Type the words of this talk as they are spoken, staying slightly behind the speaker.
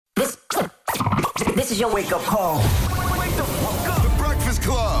This is your wake-up call. Wake the fuck up. The Breakfast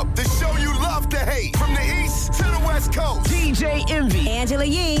Club, the show you love to hate. From the East to the West Coast. DJ Envy. Angela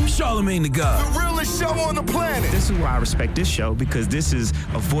Yee. Charlamagne the God. The realest show on the planet. This is why I respect this show, because this is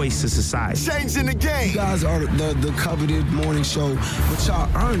a voice to society. Changing the game. You guys are the coveted morning show, but y'all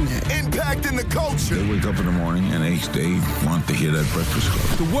earn that. Impacting the culture. They wake up in the morning and they want to hear that Breakfast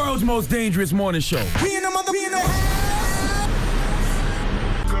Club. The world's most dangerous morning show. We in the mother.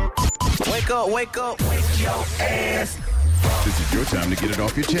 Wake up, wake up. Wake your ass. This is your time to get it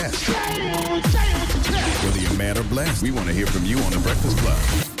off your chest. Whether you're mad or blessed, we want to hear from you on The Breakfast Club.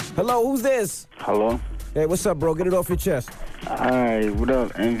 Hello, who's this? Hello? Hey, what's up, bro? Get it off your chest. Hi, what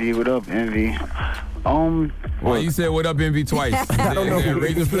up, Envy? What up, Envy? Well, you said what up, Envy, twice. I don't know. Is there a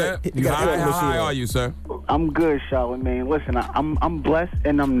reason for that? How high are you, sir? I'm good, Charlamagne. Listen, I'm blessed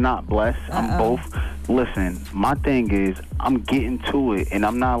and I'm not blessed. I'm both. Listen, my thing is I'm getting to it and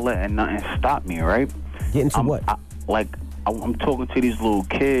I'm not letting nothing stop me, right? Getting to what? I'm talking to these little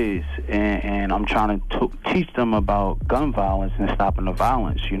kids, and I'm trying to teach them about gun violence and stopping the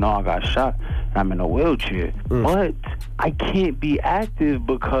violence. You know, I got shot, and I'm in a wheelchair. But I can't be active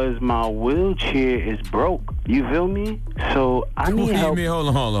because my wheelchair is broke. You feel me? So I need help. What do you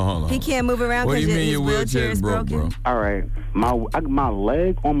mean? Hold on. He can't move around because his wheelchair is broken? bro? All right. My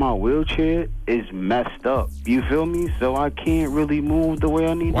leg on my wheelchair is messed up. You feel me? So I can't really move the way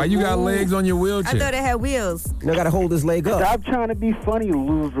I need to. Why you got legs on your wheelchair? I thought it had wheels. You gotta hold his leg up. Stop trying to be funny,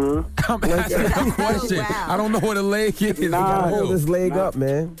 loser. I'm asking a question. Wow. I don't know what a leg is. You gotta hold his leg up,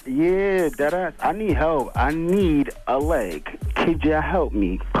 man. Yeah, I need help. I need a leg. Could you help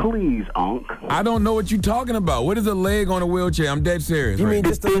me, please, Unc? I don't know what you're talking about. What is a leg on a wheelchair? I'm dead serious. You mean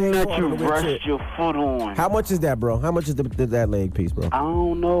just the thing leg that you on the wheelchair? rest your foot on? How much is that, bro? How much is that leg piece, bro? I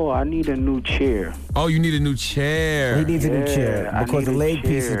don't know. I need a new chair. Oh, you need a new chair. He needs a new chair because the leg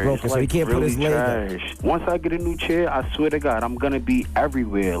piece is broken, so he can't put his leg up. Once I get a new chair, I swear to God, I'm gonna be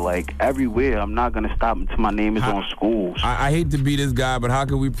everywhere. Like everywhere. I'm not gonna stop until my name is on schools. I hate to be this guy, but how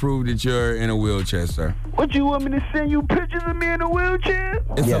can we prove that you're in a wheelchair, sir? What, you want me to send you pictures of me in a wheelchair?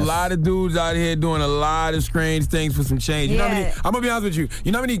 It's a lot of dudes out here doing a lot of strange things for some change. You know how many, I'm gonna be honest with you.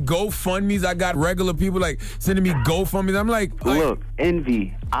 You know how many GoFundMes I got? Regular people like sending me GoFundMes. I'm like, look,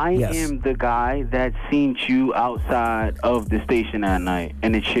 Envy, I am the guy that seen you outside of the station that night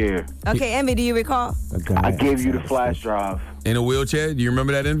in a chair. Okay, Envy, do you recall? I gave you the flash drive. In a wheelchair? Do you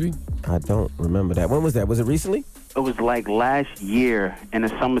remember that, Envy? I don't remember that. When was that? Was it recently? It was like last year in the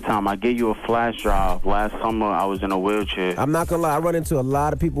summertime. I gave you a flash drive. Last summer, I was in a wheelchair. I'm not gonna lie. I run into a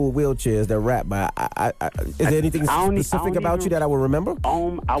lot of people with wheelchairs that rap, but is there anything specific about you that I will remember?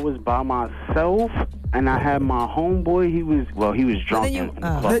 I was by myself, and I had my homeboy. He was drunk.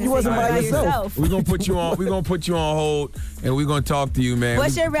 Then you wasn't by yourself. We're gonna put you on. We're gonna put you on hold, and we're gonna talk to you, man.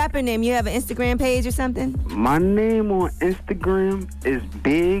 What's your rapper name? You have an Instagram page or something? My name on Instagram is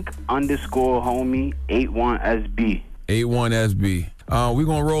big_homie 81SB. 81SB. We're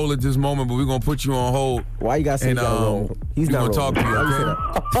going to roll at this moment, but we're going to put you on hold. Why you got to say he's not rolling? He's not rolling. We're going to talk to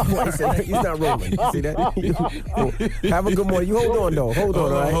you, Why you say that? He's not rolling. See that? Have a good morning. You hold on, though. Hold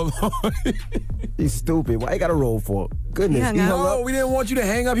on, all right? Hold on. He's stupid. Why you got to roll for? Goodness. He hung up. No, we didn't want you to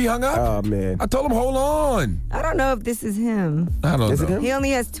hang up. He hung up. Oh, man. I told him, hold on. I don't know if this is him. I don't know. Is it him? He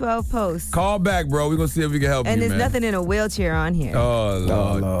only has 12 posts. Call back, bro. We're going to see if we can help you, And man. there's nothing in a wheelchair on here. Oh,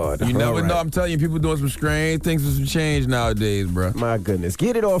 Lord. Lord. You never All right. know. I'm telling you, people doing some strange things for some change nowadays, bro. My goodness.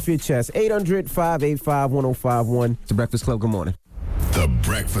 Get it off your chest. 800-585-1051. It's the Breakfast Club. Good morning. The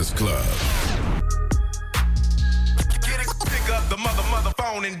Breakfast Club. Pick up the mother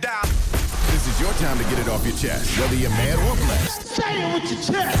phone and dial. This is your time to get it off your chest, whether you're mad or blessed. Say it with your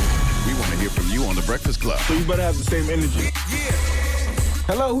chest. We want to hear from you on The Breakfast Club. So you better have the same energy.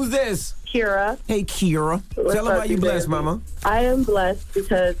 Hello, who's this? Kira. Hey, Kira. Tell them how you blessed, mama. I am blessed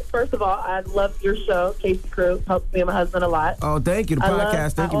because, first of all, I love your show, Casey Crew. Helps me and my husband a lot. Oh, thank you. The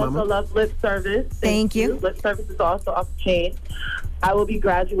podcast. Thank you, mama. I also love Lip Service. Thank you. Lip Service is also off the chain. I will be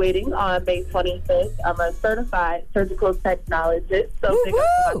graduating on May 25th. I'm a certified surgical technologist, so big up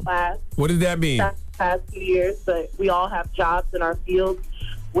to my class. What does that mean? Past few years, but we all have jobs in our fields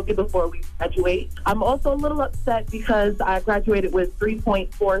way before we graduate. I'm also a little upset because I graduated with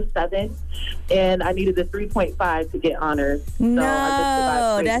 3.47 and I needed a 3.5 to get honors. No,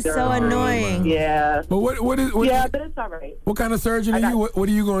 so that's so annoying. Yeah. But what but it's all right. What kind of surgeon are you? What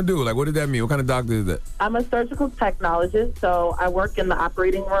are you going to do? Like, what does that mean? What kind of doctor is that? I'm a surgical technologist, so I work in the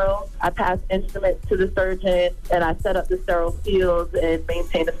operating room. I pass instruments to the surgeon, and I set up the sterile fields and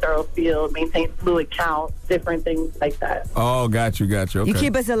maintain the sterile field, maintain fluid count, different things like that. Oh, got you. Okay. You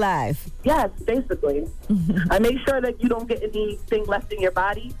keep us alive. Yes, basically. I make sure that you don't get anything left in your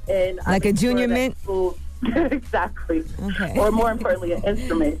body. And like a junior mint? Exactly. Okay. Or more importantly, an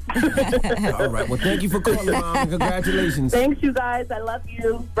instrument. All right. Well, thank you for calling, Mom. Congratulations. Thanks, you guys. I love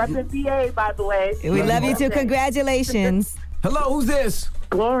you. Represent PA, by the way. We love you too. Congratulations. Hello, who's this?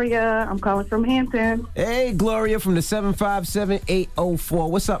 Gloria. I'm calling from Hampton. Hey, Gloria from the 757-804.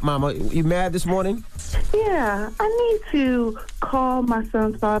 What's up, Mama? You mad this morning? Yeah, I need to call my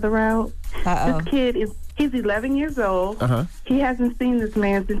son's father out. This kid he's 11 years old. He hasn't seen this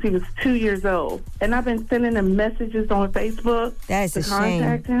man since he was 2 years old. And I've been sending him messages on Facebook to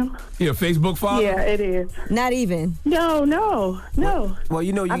contact him. You a Facebook father? Yeah, it is. Not even? No. Well,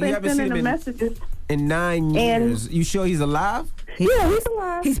 you know, you I've been haven't sending seen him him messages. in 9 years. You sure he's alive? Yeah, he's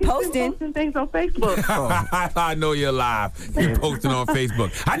alive. He's posting things on Facebook. I know you're alive. You're posting on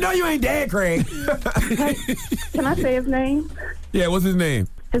Facebook. I know you ain't dead, Craig. Can I say his name? Yeah, what's his name?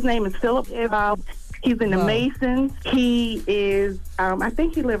 His name is Philip. He's in the Masons. He is, I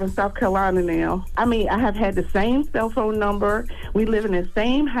think he lives in South Carolina now. I mean, I have had the same cell phone number. We live in the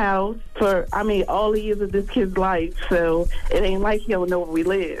same house for, all the years of this kid's life. So it ain't like he don't know where we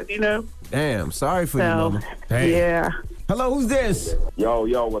live, you know? Damn, sorry for you, Mama. Damn. Yeah. Hello, who's this?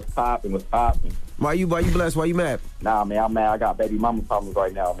 Yo, what's poppin'? Why you blessed? Why you mad? Nah, man, I'm mad. I got baby mama problems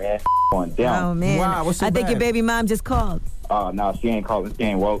right now, man. Going down. Oh, man. Wow, what's so I think bad? your baby mom just called. Oh, no, she ain't calling. She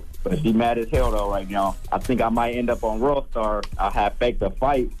ain't woke. But she mad as hell, though, right now. I think I might end up on World Star. I have faked a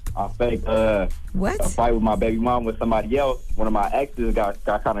fight. I faked a fight with my baby mom with somebody else. One of my exes got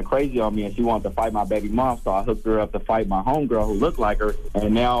kind of crazy on me, and she wanted to fight my baby mom, so I hooked her up to fight my homegirl who looked like her.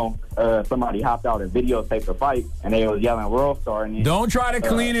 And now somebody hopped out and videotaped the fight, and they was yelling World Star. And Don't try to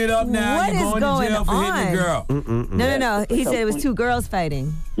clean it up now. What You're is going to jail for going hitting a girl. No. He said it was two girls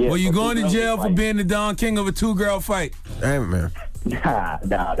fighting. Yeah, well, you going to jail for being the Don King of a two-girl fight. Damn, man. Nah,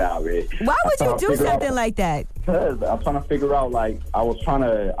 man. Why would you do something like that? Because I'm trying to figure out, I was trying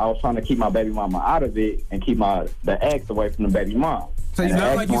to keep my baby mama out of it and keep the ex away from the baby mom. So you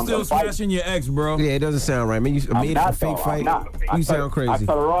sound like you still smashing your ex, bro. Yeah, it doesn't sound right, man. You made it a fake fight. You sound crazy. I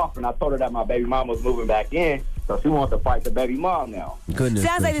cut her off, and I told her that my baby mom was moving back in, so she wants to fight the baby mom now. Goodness.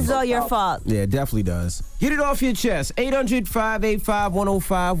 Sounds like this is all your fault. Yeah, it definitely does. Get it off your chest.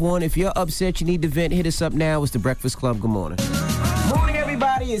 800-585-1051. If you're upset, you need to vent, hit us up now. It's The Breakfast Club. Good morning. Morning,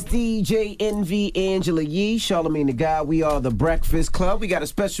 everybody. It's DJ Envy, Angela Yee, Charlamagne the Guy. We are The Breakfast Club. We got a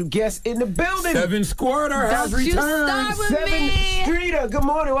special guest in the building. Sevyn Squirter has returned. Sevyn Streeter. Good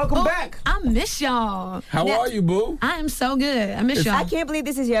morning. Welcome back. I miss y'all. How are you, boo? I am so good. I miss y'all. I can't believe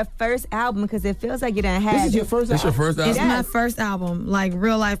this is your first album because it feels like you done had. This is your first album? This your first album? It's my first album. Like,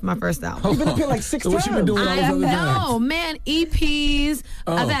 real life, my first album. You've been up here like 6 times. What you been doing all those other times? No, man. EPs.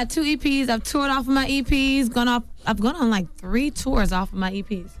 I've had 2 EPs. I've toured off of my EPs. I've gone on like 3 tours off of my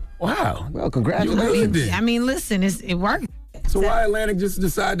EPs. Wow. Well, congratulations. I mean, listen, it worked. So why Atlantic just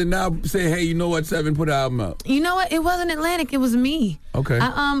decided to now say, hey, you know what, Sevyn, put an album out? You know what? It wasn't Atlantic. It was me. Okay.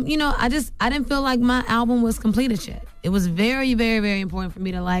 I didn't feel like my album was completed yet. It was very, very, very important for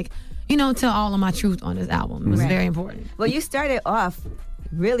me to tell all of my truth on this album. It was very important. Well, you started off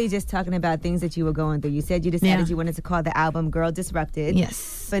really just talking about things that you were going through. You said you decided you wanted to call the album Girl Disrupted.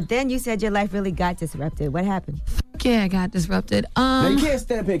 Yes. But then you said your life really got disrupted. What happened? Yeah, I got disrupted. Now, you can't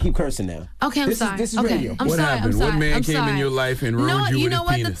stand up here and keep cursing now. Okay, I'm sorry. This is radio. I'm what sorry, happened? I'm sorry, What man I'm came sorry. in your life and ruined you with his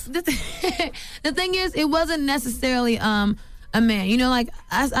penis? The thing is, it wasn't necessarily a man. You know, like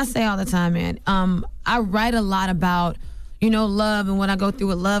I say all the time, man. I write a lot about, love and what I go through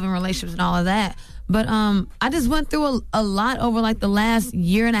with love and relationships and all of that. But I just went through a lot over like the last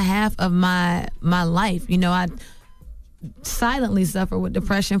year and a half of my life. I silently suffered with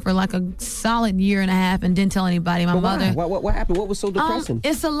depression for like a solid year and a half and didn't tell anybody. My mother. What happened? What was so depressing?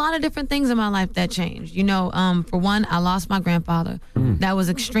 It's a lot of different things in my life that changed. For one, I lost my grandfather. That was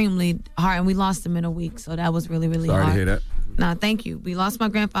extremely hard, and we lost him in a week. So that was really, really hard. Sorry to hear that. Nah, thank you. We lost my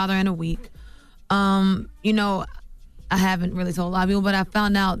grandfather in a week. I haven't really told a lot of people, but I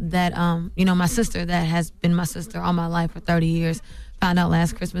found out that, my sister that has been my sister all my life for 30 years, found out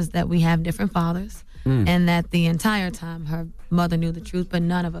last Christmas that we have different fathers. And that the entire time her mother knew the truth, but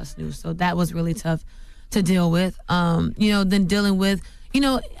none of us knew. So that was really tough to deal with. Then dealing with,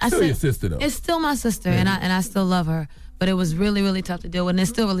 Still your sister, though. It's still my sister, and I still love her. But it was really, really tough to deal with, and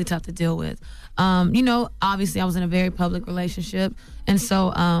it's still really tough to deal with. Obviously I was in a very public relationship. And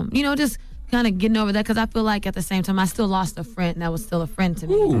so, just kind of getting over that, because I feel like at the same time I still lost a friend that was still a friend to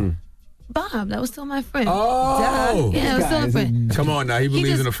me. Bob. That was still my friend. Oh. Yeah, it was still a friend. Come on now. He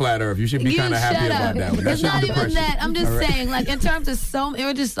believes in a flat earth. You should be kind of happy about that one. It's not even that. I'm just saying, like, in terms of there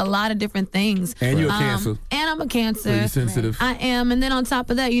were just a lot of different things. And you're a Cancer. And I'm a Cancer. Pretty sensitive. I am. And then on top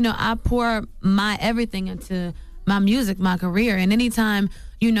of that, I pour my everything into my music, my career. And anytime,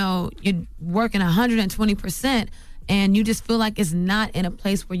 you're working 120%, and you just feel like it's not in a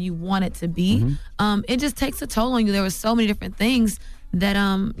place where you want it to be, it just takes a toll on you. There were so many different things that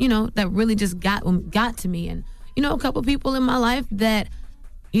that really just got to me, and a couple people in my life that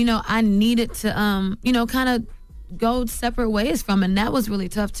I needed to kind of go separate ways from, and that was really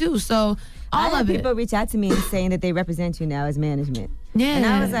tough too. So all of it. People reach out to me and saying that they represent you now as management. Yeah, and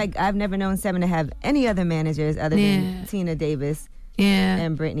I was like, I've never known Sevyn to have any other managers other than Tina Davis.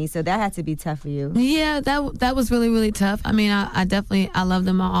 And Brittany, so that had to be tough for you. Yeah, that was really, really tough. I mean, I definitely, I love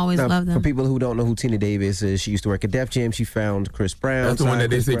them. I always love them. For people who don't know who Tina Davis is, she used to work at Def Jam. She found Chris Brown. That's the one that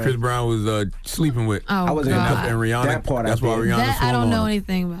they say Chris Brown was sleeping with. Oh, I wasn't and Rihanna. That part. That's why Rihanna. I don't know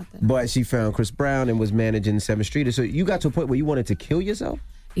anything about that. But she found Chris Brown and was managing 7th Street. So you got to a point where you wanted to kill yourself?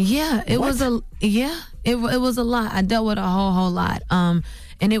 Yeah, it was it was a lot. I dealt with a whole lot. And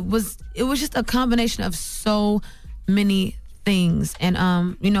it was just a combination of so many things. And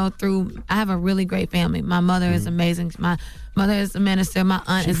I have a really great family. My mother is amazing. My mother is a minister. My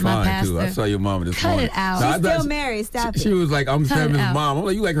aunt is my pastor. Too. I saw your mama this morning. Cut it out. She's still married. Stop it. She was like, I'm Sevyn's mom. I'm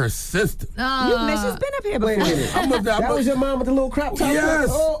like, you like her sister. She's been up here before. Wait a minute. That was your mom with the little crop top? Yes.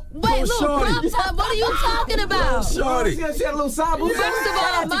 Wait, little crop top? What are you talking about? Shorty. She had a little side boob. First of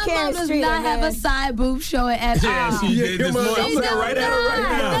all, my mom does not have a side boob showing at all. Yeah, she did this morning. I'm looking right at her right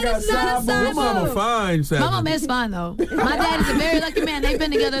now. That is not a side boob. Your mama fine, Sevyn. My mama is fine, though. My dad is a very lucky man. They've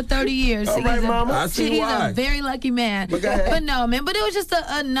been together 30 years. All right, mama. I see why. He's a very lucky man. But no, man. But it was just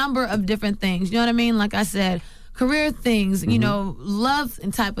a number of different things. You know what I mean? Like I said, career things, love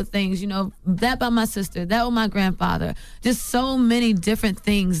and type of things, that by my sister, that with my grandfather. Just so many different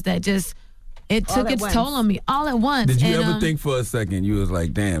things that just, it took its toll on me all at once. Did you ever think for a second, you was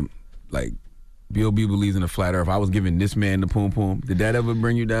like, damn, like, B.O.B. believes in a flat earth. I was giving this man the poom poom. Did that ever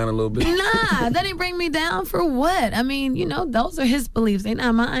bring you down a little bit? Nah, that didn't bring me down for what? I mean, those are his beliefs. They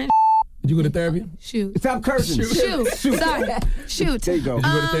not mine. Did you go to therapy? Shoot. Stop cursing. Shoot. Sorry. Shoot. There you go. Did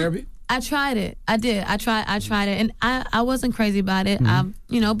you go to therapy? I tried it. I did. I tried it, and I wasn't crazy about it.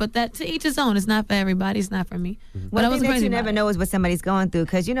 But that to each his own. It's not for everybody. It's not for me. But I wasn't crazy. You never know is what somebody's going through,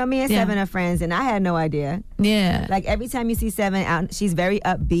 because me and Sevyn are friends, and I had no idea. Yeah. Like every time you see Sevyn out, she's very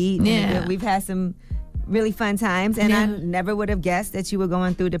upbeat. Yeah. We've had some really fun times, and I never would have guessed that you were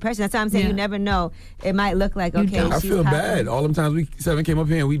going through depression. That's why I'm saying you never know. It might look like, okay, I feel bad. All them times Sevyn came up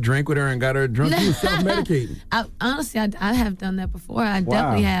here and we drank with her and got her drunk. She was self-medicating. Honestly, I have done that before. I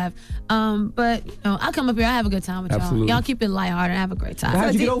definitely have. But I come up here, I have a good time with y'all. Y'all keep it lighthearted. I have a great time. How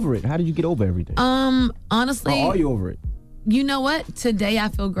did you get over it? How did you get over everything? Honestly, are you over it? You know what? Today I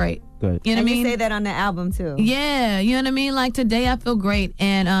feel great. Good. You know what I mean? You say that on the album too. Yeah, you know what I mean? Like today I feel great,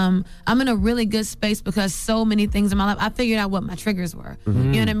 and I'm in a really good space because so many things in my life, I figured out what my triggers were. You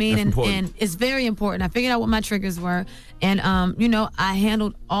know what I mean? And it's very important. I figured out what my triggers were, and I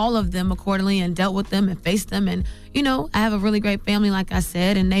handled all of them accordingly and dealt with them and faced them, and I have a really great family, like I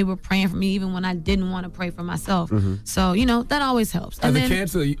said, and they were praying for me even when I didn't want to pray for myself. So that always helps. As a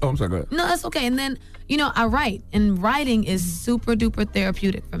Cancer, I'm sorry, go ahead. No, that's okay. And then I write, and writing is super duper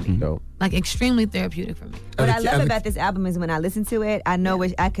therapeutic for me. Like extremely therapeutic for me. What I love about this album is when I listen to it, I know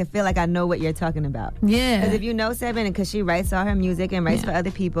I can feel like I know what you're talking about. Yeah. Because if you know Sevyn, and because she writes all her music and writes for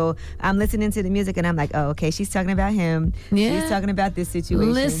other people, I'm listening to the music and I'm like, oh, okay, she's talking about him. Yeah. She's talking about this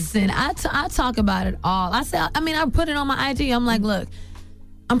situation. Listen, I talk about it all. I put it on my IG. I'm like, look,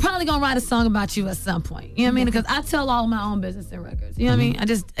 I'm probably gonna write a song about you at some point. You know what I mean? Because I tell all of my own business and records. You know what I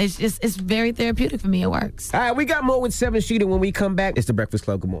mean? It's very therapeutic for me. It works. All right, we got more with 7th Street, and when we come back, it's The Breakfast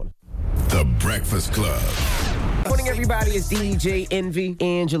Club. Good morning. The Breakfast Club. Good morning, everybody. It's DJ Envy,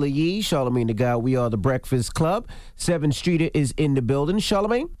 Angela Yee, Charlamagne the God. We are The Breakfast Club. 7th Street is in the building.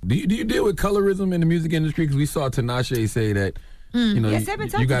 Charlamagne? Do you deal with colorism in the music industry? Because we saw Tinashe say that,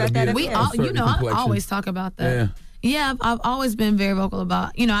 Sevyn you got to be I always talk about that. Yeah, I've always been very vocal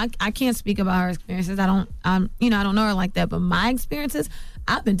about, I can't speak about her experiences. I don't know her like that. But my experiences,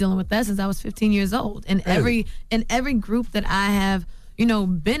 I've been dealing with that since I was 15 years old. And every group that I have,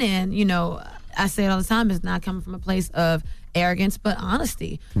 been in, I say it all the time, is not coming from a place of arrogance, but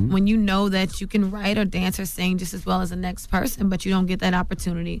honesty. When you know that you can write or dance or sing just as well as the next person, but you don't get that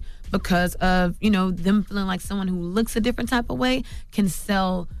opportunity because of, them feeling like someone who looks a different type of way can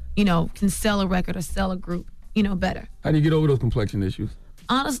sell a record or sell a group, better. How do you get over those complexion issues?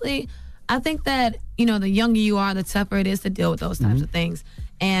 Honestly, I think that, the younger you are, the tougher it is to deal with those types of things.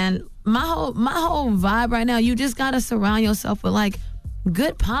 And my whole vibe right now, you just gotta surround yourself with like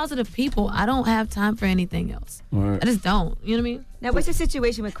good, positive people. I don't have time for anything else. Right. I just don't. You know what I mean? Now, what's your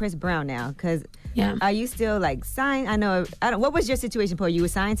situation with Chris Brown now? Because are you still like signed? What was your situation, Paul? You were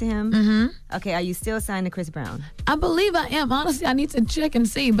signed to him? Mm-hmm. Okay, are you still signed to Chris Brown? I believe I am. Honestly, I need to check and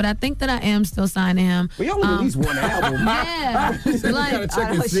see, but I think that I am still signed to him. Well, y'all released one album. Yeah. Like,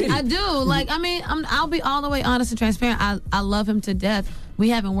 I do. Like, I mean, I'll be all the way honest and transparent. I love him to death. We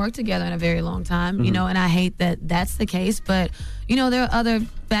haven't worked together in a very long time, you know, and I hate that that's the case. But, you know, there are other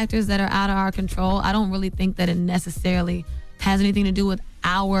factors that are out of our control. I don't really think that it necessarily has anything to do with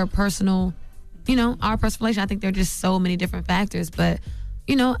our personal relation. I think there are just so many different factors. But,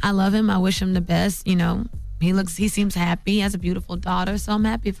 you know, I love him. I wish him the best. You know, he seems happy. He has a beautiful daughter, so I'm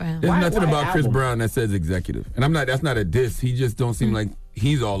happy for him. There's nothing about Chris Brown that says executive. And that's not a diss. He just don't seem like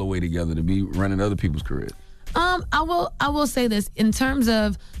he's all the way together to be running other people's careers. I will say this. In terms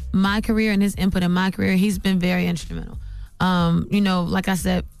of my career and his input in my career, he's been very instrumental. You know, like I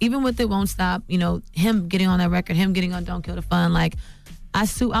said, even with It Won't Stop, you know, him getting on that record, him getting on Don't Kill the Fun, like,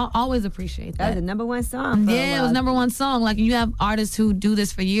 I'll always appreciate that. That was the number one song. Yeah, it was number one song. Like, you have artists who do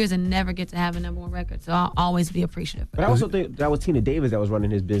this for years and never get to have a number one record, so I'll always be appreciative. But I also think that was Tina Davis that was running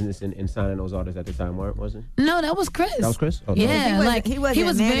his business and signing those artists at the time, wasn't it? No, that was Chris. That was Chris? Oh, yeah, no. like, he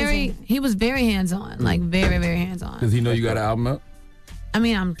was very hands-on, like, very, very hands-on. Does he know you got an album out? I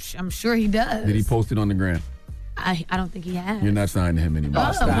mean, I'm sure he does. Did he post it on the gram? I don't think he has. You're not signed to him anymore.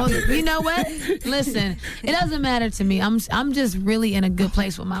 Oh, well, you know what? Listen, it doesn't matter to me. I'm just really in a good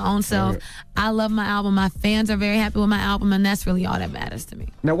place with my own self. Right. I love my album. My fans are very happy with my album, and that's really all that matters to me.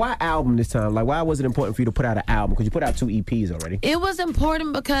 Now, why album this time? Like, why was it important for you to put out an album? Because you put out 2 EPs already. It was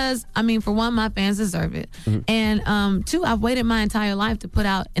important because, I mean, for one, my fans deserve it. And 2, I've waited my entire life to put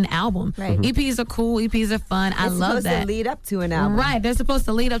out an album. Right. EPs are cool. EPs are fun. I love that. It's supposed to lead up to an album. Right. They're supposed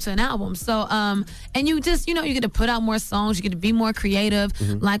to lead up to an album. So, and you just, you know, you get to put out more songs. You get to be more creative.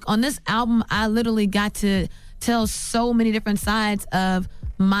 Like, on this album, I literally got to tell so many different sides of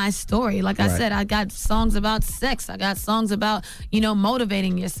my story. Like I said, I got songs about sex. I got songs about, you know,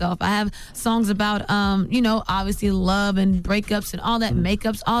 motivating yourself. I have songs about, you know, obviously love and breakups and all that,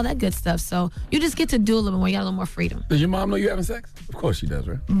 makeups, all that good stuff. So you just get to do a little more. You got a little more freedom. Does your mom know you having sex? Of course she does,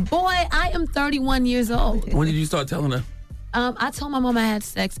 right? Boy, I am 31 years old. When did you start telling her? I told my mom I had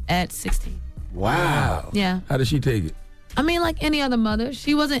sex at 16. Wow. Yeah. How did she take it? I mean, like any other mother,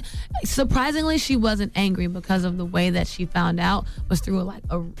 surprisingly, she wasn't angry because of the way that she found out was through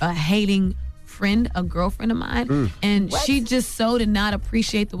a hating friend, a girlfriend of mine. And she just so did not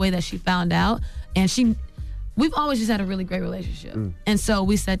appreciate the way that she found out. And we've always just had a really great relationship. And so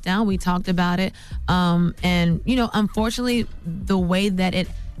we sat down, we talked about it. And, you know, unfortunately, the way that it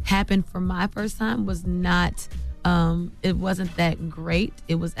happened for my first time was not... it wasn't that great.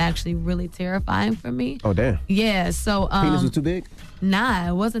 It was actually really terrifying for me. Oh, damn. Yeah, so... penis was too big? Nah,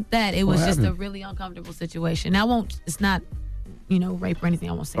 it wasn't that. It was just a really uncomfortable situation. It's not, you know, rape or anything.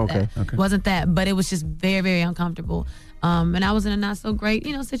 I won't say that. Okay. It wasn't that, but it was just very, very uncomfortable. And I was in a not so great,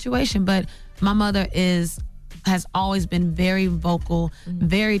 you know, situation. But my mother has always been very vocal,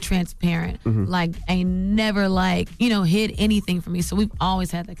 very transparent. Like, ain't never, like, you know, hid anything from me. So we've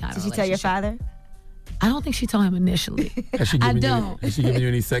always had that kind of relationship. Did she tell your father? I don't think she told him initially. Has she given you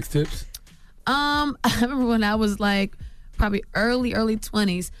any sex tips? I remember when I was like probably early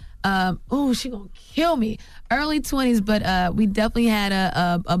 20s. She gonna kill me. Early 20s, but we definitely had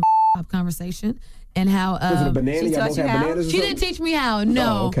a conversation. And how was it a banana? She taught you how? She didn't teach me how.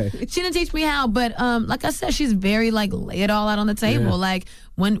 No, oh, okay. She didn't teach me how. But like I said, she's very like lay it all out on the table. Yeah. Like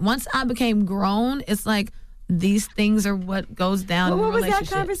once I became grown, it's like these things are what goes down. Well, in what was that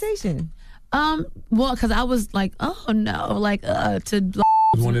conversation? Well, because I was like, oh no, like to.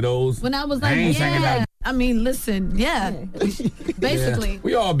 One of those. When I was like, yeah. I mean, listen, yeah. Basically. Yeah.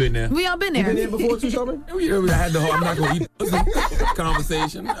 We all been there. We all been there. You been there before too, Southern? I had the whole, I'm not going to eat the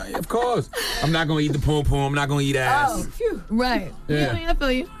conversation. Of course. I'm not going to eat the pom-pom. I'm not going to eat ass. Oh, phew. Right. Yeah. I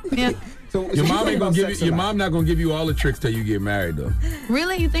feel you. Yeah. So your mom ain't gonna give you. Your mom not gonna give you all the tricks till you get married, though.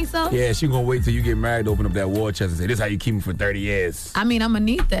 Really, you think so? Yeah, she gonna wait till you get married to open up that war chest and say, "This is how you keep me for 30 years." I mean, I'm gonna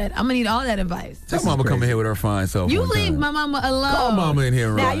need that. I'm gonna need all that advice. Tell mama come in here with her fine self. You leave my mama alone. Call mama in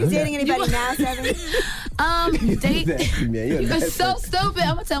here, right? Now you dating anybody now, Sevyn? Date. You're so stupid.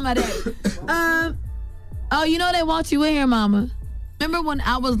 I'm gonna tell my dad. Oh, you know they walked you in here, mama. Remember when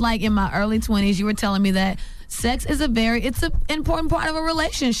I was like in my early 20s? You were telling me that. Sex is it's an important part of a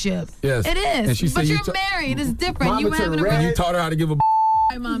relationship. Yes. It is. But you're married. It's different. You having a relationship. You taught her how to give a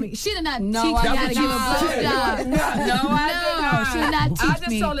mommy. She did not teach me how to give a blowjob. No, she did not teach me. I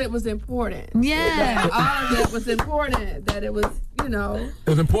just told her it was important. Yeah. All of that was important. That it was, you know. It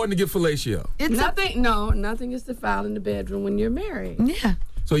was important to get fellatio. Nothing is defiled in the bedroom when you're married. Yeah.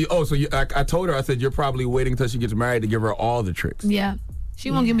 So I told her, I said, you're probably waiting until she gets married to give her all the tricks. Yeah. She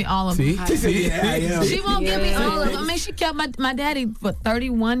won't give me all of them. She won't give me all of them. I mean, she kept my daddy for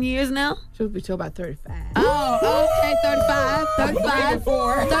 31 years now. She'll be till about 35. Oh, okay,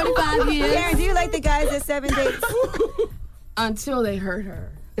 35 years. Karen, do you like the guys at 7 dates? Until they hurt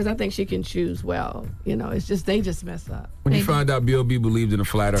her. Because I think she can choose well. You know, it's just, they just mess up. When you found out B.O.B. believed in a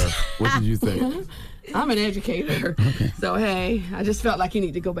flat earth, what did you think? I'm an educator. So, hey, I just felt like you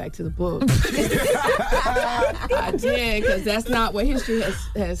need to go back to the book. I did, because that's not what history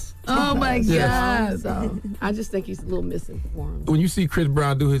has Oh, my God. So, I just think he's a little misinformed. When you see Chris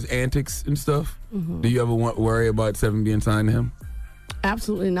Brown do his antics and stuff, do you ever worry about Sevyn being signed to him?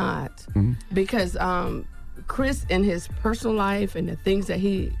 Absolutely not. Because Chris, in his personal life and the things that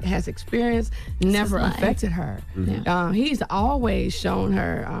he has experienced, never affected her. He's always shown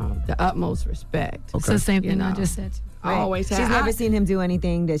her the utmost respect. It's the same thing I just said. Always She's never seen him do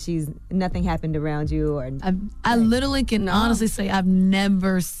anything that nothing happened around you, or I literally can honestly say I've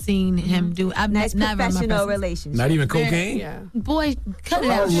never seen him do. I've nice never professional relationship. Not even cocaine? Yeah. Boy, cut it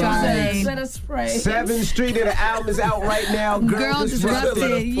out, Charlamagne. Let us pray. 7th Street, and the album is out right now. Girl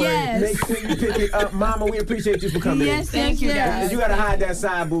Disrupted, yes. Make sure you pick it up. Mama, we appreciate you for coming in. Yes, thank you, guys. And you got to hide that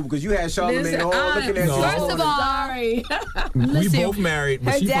side boob because you had Charlamagne all looking at you. First of all, sorry. We both married,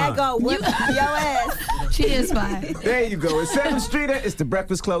 but Her she dad fine. gonna whip your ass. She is fine. There you go. It's 7th Street. It's the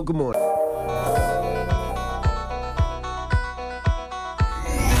Breakfast Club. Good morning.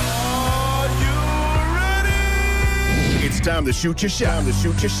 It's time to shoot your shot.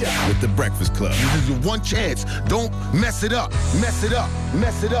 With the Breakfast Club. This is your one chance. Don't mess it up. Mess it up.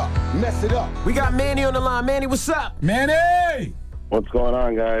 Mess it up. Mess it up. We got Manny on the line. Manny, what's up? Manny! What's going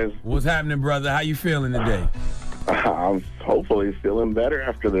on, guys? What's happening, brother? How you feeling today? I'm hopefully feeling better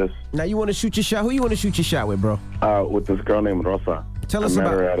after this. Now you want to shoot your shot? Who you want to shoot your shot with, bro? With this girl named Rosa. Tell us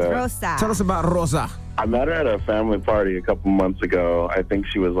about Rosa. Tell us about Rosa. I met her at a family party a couple months ago. I think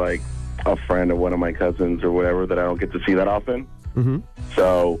she was like a friend of one of my cousins or whatever that I don't get to see that often.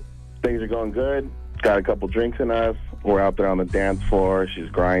 So things are going good. Got a couple drinks in us. We're out there on the dance floor. She's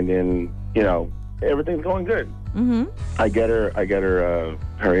grinding. You know, everything's going good. I get her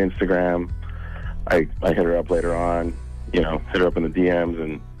her Instagram. I hit her up later on, hit her up in the DMs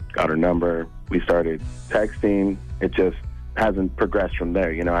and got her number. We started texting. It just hasn't progressed from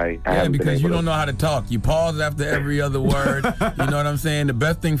there. I haven't been because you able don't know how to talk. You pause after every other word. You know what I'm saying? The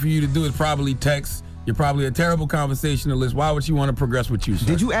best thing for you to do is probably text. You're probably a terrible conversationalist. Why would she want to progress with you, sir?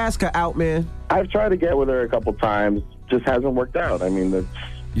 Did you ask her out, man? I've tried to get with her a couple times. Just hasn't worked out. I mean,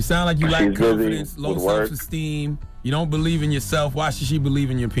 you sound like you lack she's busy confidence, low with work. self-esteem. You don't believe in yourself. Why should she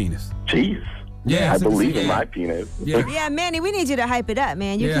believe in your penis? Jeez. Yeah, I believe in my penis. Yeah, Manny, we need you to hype it up,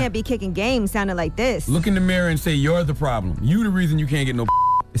 man. You can't be kicking games sounding like this. Look in the mirror and say, you're the problem. You the reason you can't get no.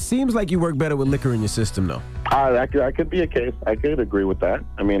 It seems like you work better with liquor in your system, though. That could be a case. I could agree with that.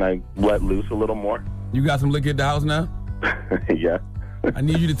 I mean, I let loose a little more. You got some liquor at the house now? Yeah. I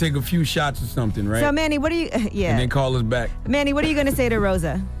need you to take a few shots or something, right? So, Manny, what are you... Yeah. And then call us back. Manny, what are you going to say to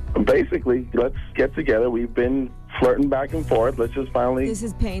Rosa? Basically, let's get together. We've been flirting back and forth. Let's just finally... This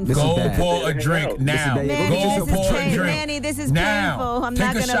is painful. Go pour a drink now. Manny, Go pour a drink. Manny, this is now. painful. I'm Take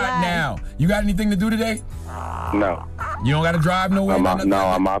not going to a shot now. You got anything to do today? No. You don't got to drive nowhere? I'm off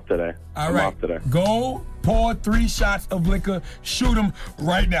today. All right. I'm off today. Go pour 3 shots of liquor. Shoot them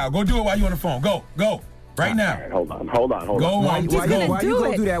right now. Go do it while you're on the phone. Go. Right now. Right, hold on. Go Why on. you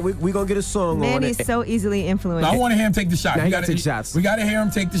going to do that? We're going to get a song on it. Manny's so easily influenced. I want to hear him take the shot. Now you got to take shots. We got to hear him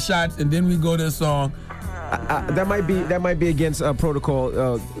take the shots, and then we go to a song. That might be against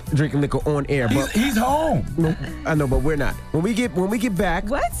protocol, drinking liquor on air. But He's home. No, I know, but we're not. When we get back,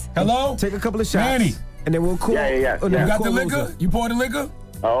 what? Hello? Take a couple of shots, Manny. and then we'll call. Yeah. You got the liquor? You poured the liquor?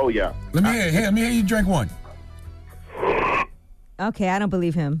 Oh yeah. Let me hear you drink one. Okay, I don't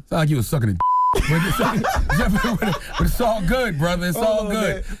believe him. Sound like you was sucking it. But it's all good, brother. It's all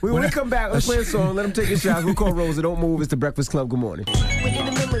good. When we come back, let's play a song. Let him take a shot. We'll call Rosa. Don't move. It's the Breakfast Club. Good morning. We're in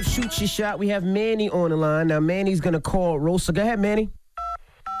the middle of Shoot Your Shot. We have Manny on the line. Now, Manny's going to call Rosa. Go ahead, Manny.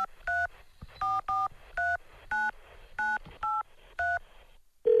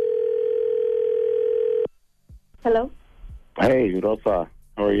 Hello? Hey, Rosa.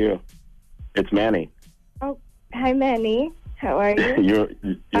 How are you? It's Manny. Oh, hi, Manny. How are you?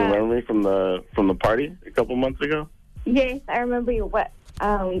 You remember me from the party a couple months ago? Yes, I remember you. What?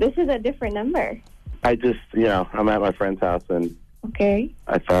 This is a different number. I just, I'm at my friend's house, and Okay.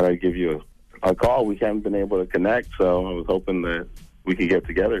 I thought I'd give you a call. We haven't been able to connect, so I was hoping that we could get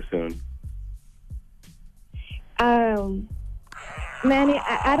together soon. Manny,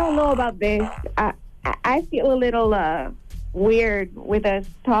 I don't know about this. I feel a little weird with us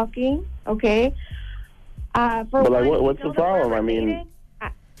talking, okay? But like, what's the problem? I mean,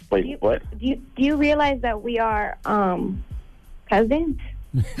 what? Do you realize that we are cousins?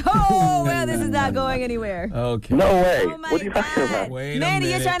 Oh, well, this is not going anywhere. Okay. No way. Oh my what are you talking about? Wait Manny,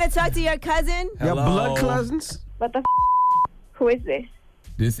 you're trying to talk to your cousin? Your blood cousins? What the who is this?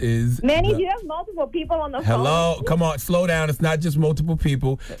 This is... Manny, do you have multiple people on the phone? Hello? Come on, slow down. It's not just multiple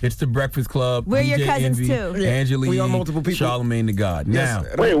people. It's the Breakfast Club. We're your DJ cousins, Envy, too. Angela We are Yee, multiple people. Charlamagne the God. Yes.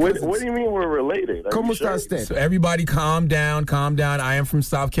 Now... Wait, what do you mean we're related? ¿Cómo está usted? So everybody calm down, calm down. I am from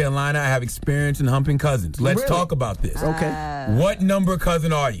South Carolina. I have experience in humping cousins. Let's Really? talk about this. Okay. What number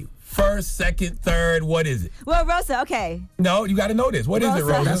cousin are you? First, second, third, what is it? Well, Rosa, okay. No, you got to know this. What is it,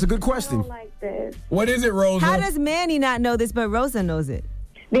 Rosa? That's a good question. Like this. What is it, Rosa? How does Manny not know this, but Rosa knows it?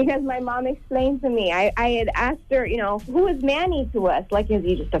 Because my mom explained to me. I had asked her, who is Manny to us? Like, is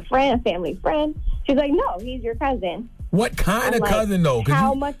he just a friend, a family friend? She's like, no, he's your cousin. What kind I'm of like, cousin, though?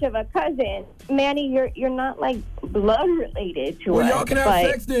 How much of a cousin? Manny, you're not, like, blood related to Well, us. y'all can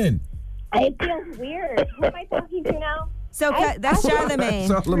have sex then. It feels weird. Who am I talking to now? So that's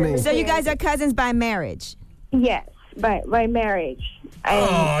Charlamagne. So you guys are cousins by marriage? Yes, by marriage.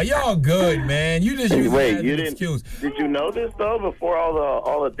 Oh, y'all good, man. You just use Wait, that as you an didn't? excuse. Did you know this though before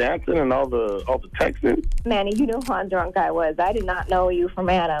all the dancing and all the texting? Manny, you know how drunk I was. I did not know you from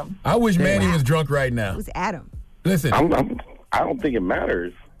Adam. I wish Manny was drunk right now. Who's Adam? Listen, I don't think it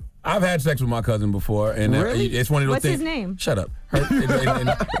matters. I've had sex with my cousin before, and Really? it's one of those What's things. his name? Shut up.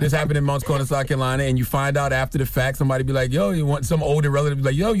 And this happened in Mounts Corner, South Carolina, and you find out after the fact, somebody be like, yo, you want some older relative be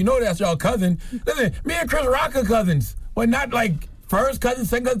like, yo, you know that's y'all cousin. Listen, me and Chris Rock are cousins. Well, not like first cousin,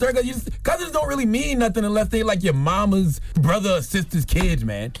 second cousin, third cousin. Cousins don't really mean nothing unless they like your mama's brother or sister's kids,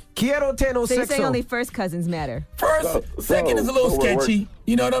 man. Quiero tener So you're saying sexo. only first cousins matter? First, second is a little sketchy.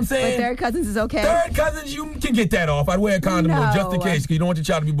 You know what I'm But saying? third cousins is okay? Third cousins, you can get that off. I'd wear a condom though, just in No. case, because you don't want your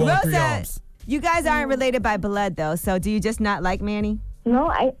child to be born with 3 arms. You guys aren't related by blood, though, so do you just not like Manny? No,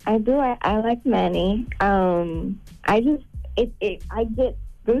 I do. I like Manny. I just I get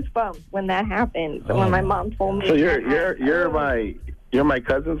goosebumps when that happens. Oh. When my mom told me. So you're my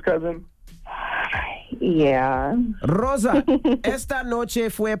cousin's cousin? Yeah. Rosa, esta noche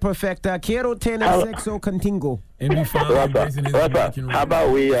fue perfecta. Quiero tener sexo contigo. And be fine. How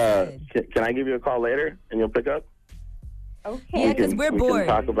about we? Can I give you a call later and you'll pick up? Okay. Yeah, because we're We bored.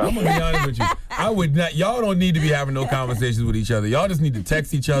 can talk about. I'm gonna be honest with you. I would not. Y'all don't need to be having no conversations with each other. Y'all just need to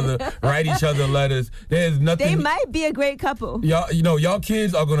text each other, write each other letters. There's nothing. They might be a great couple. Y'all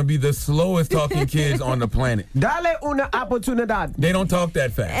kids are gonna be the slowest talking kids on the planet. Dale una oportunidad. They don't talk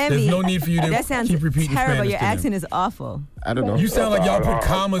that fast. Emmy, There's no need for you to that sounds keep repeating terrible. Spanish Your to them. accent is awful. I don't know. You sound like y'all put I'll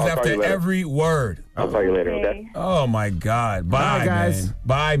commas call you after later. every word. I'll call you later, okay? Oh my God. Bye, Bye, guys. man.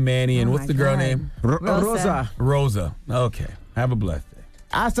 Bye, Manny. And Oh what's my the girl God. name? Rosa. Rosa. Okay. Have a blessed day.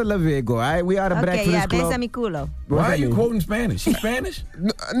 Hasta luego. All right, we are the Okay, Breakfast yeah, Club. besa mi culo. Why are that you mean? quoting Spanish? She's Spanish?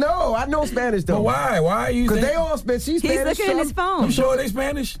 No, I know Spanish though. But why? Why are you Because saying? they all Spanish. She's He's Spanish. looking at his phone. You sure they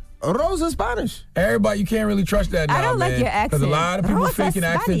Spanish? Rosa's Spanish. Everybody, you can't really trust that now, I don't like man. your Because a accent. lot of people Rosa's faking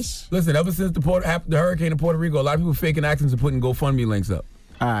Spanish. accents. Listen, ever since the hurricane in Puerto Rico, a lot of people faking accents and putting GoFundMe links up.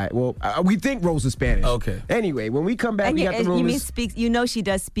 All right, well, we think Rosa's Spanish. Okay. Anyway, when we come back, And we got the you mean rumors. speaks? You know she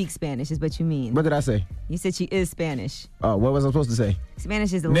does speak Spanish, is what you mean. What did I say? You said she is Spanish. Oh, what was I supposed to say?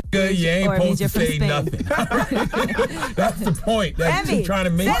 Spanish is the Nigga, language, you ain't or it means supposed to you're say from nothing. That's the point. That's Emmy, you trying to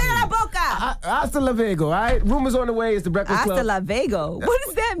make. cierra la boca. Hasta la Vego, all right? Rumors on the way. It's the Breakfast Club. Hasta la Vego. What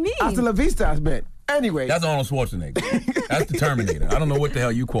does that mean? Hasta la vista, I meant. Anyway. That's Arnold Schwarzenegger. That's the Terminator. I don't know what the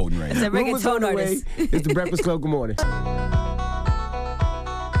hell you quoting right It's now. a Rumors on reggaeton the way. artist. It's the Breakfast Club. Good morning.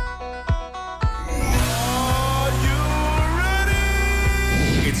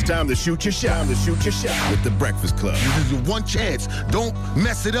 It's time to shoot your shot. Time to shoot your shot with the Breakfast Club. This is your one chance. Don't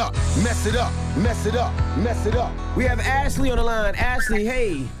mess it up. Mess it up. Mess it up. Mess it up. We have Ashley on the line. Ashley,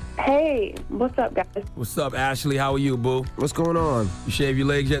 hey. Hey, what's up, guys? What's up, Ashley? How are you, boo? What's going on? You shave your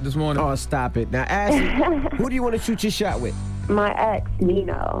legs yet this morning? Oh, stop it. Now, Ashley, who do you want to shoot your shot with? My ex,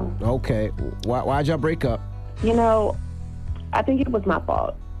 Nino. Okay. Why'd y'all break up? You know, I think it was my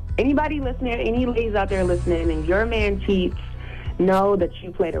fault. Anybody listening, any ladies out there listening, and your man cheats, know that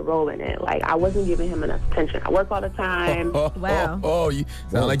you played a role in it. Like, I wasn't giving him enough attention. I work all the time. Wow. You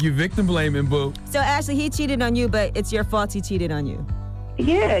sound like you victim blaming, boo. So Ashley, he cheated on you, but it's your fault he cheated on you.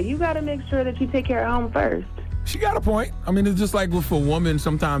 Yeah, you got to make sure that you take care of home first. She got a point. I mean, it's just like for women,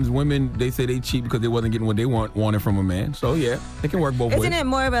 sometimes women, they say they cheat because they wasn't getting what they wanted from a man. So, yeah, it can work both ways. Isn't it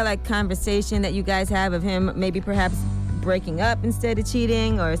more of a conversation that you guys have of him maybe perhaps breaking up instead of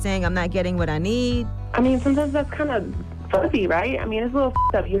cheating or saying I'm not getting what I need? I mean, sometimes that's kind of fuzzy, right? I mean, it's a little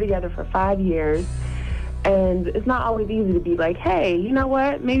up. You're together for 5 years, and it's not always easy to be like, hey, you know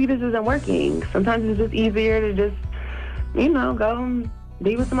what? Maybe this isn't working. Sometimes it's just easier to just, go and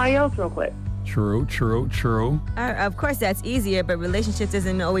be with somebody else real quick. True. Of course, that's easier, but relationships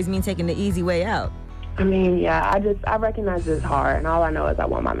doesn't always mean taking the easy way out. I mean, yeah, I recognize it's hard, and all I know is I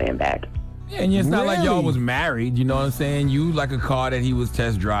want my man back. Yeah, and it's not like y'all was married, you know what I'm saying? You like a car that he was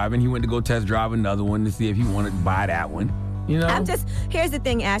test driving. He went to go test drive another one to see if he wanted to buy that one. You know? Here's the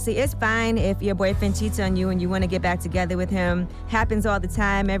thing, Ashley. It's fine if your boyfriend cheats on you and you want to get back together with him. Happens all the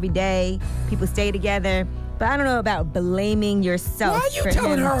time, every day. People stay together. But I don't know about blaming yourself. Why are you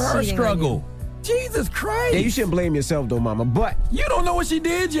telling her struggle? Jesus Christ. Yeah, you shouldn't blame yourself though, mama. But you don't know what she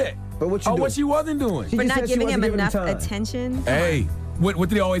did yet. But what you doing? What she wasn't doing. For not giving him enough attention. Hey. What do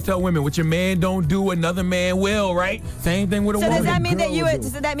they always tell women? What your man don't do, another man will, right? Same thing with a woman. So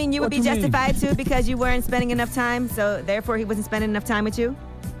does that mean you would be justified too because you weren't spending enough time, so therefore he wasn't spending enough time with you?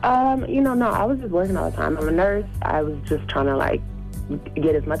 No, I was just working all the time. I'm a nurse. I was just trying to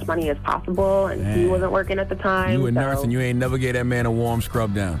get as much money as possible, and he wasn't working at the time. You a nurse and you ain't never gave that man a warm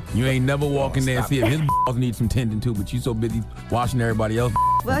scrub down. You ain't never walk in there and see if his balls need some tending to, but you so busy washing everybody else.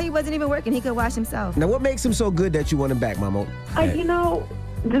 Well, he wasn't even working. He could wash himself. Now, what makes him so good that you want him back, Mama?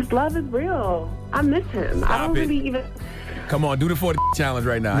 Just love is real. I miss him. I don't really even... Come on, do the 40 challenge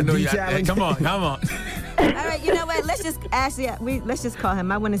right now. I know you. Come on. All right, you know what? Let's just call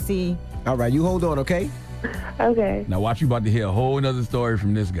him. I want to see. All right, you hold on, okay? Okay. Now watch, you about to hear a whole nother story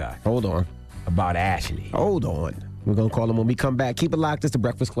from this guy. Hold on. About Ashley. Hold on. We're going to call him when we come back. Keep it locked. It's the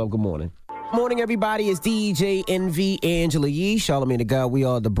Breakfast Club. Good morning. Morning, everybody. It's DJ Envy, Angela Yee, Charlamagne the God. We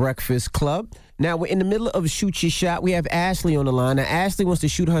are the Breakfast Club. Now, we're in the middle of Shoot Your Shot. We have Ashley on the line. Now, Ashley wants to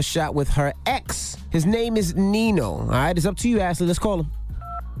shoot her shot with her ex. His name is Nino. All right, it's up to you, Ashley. Let's call him.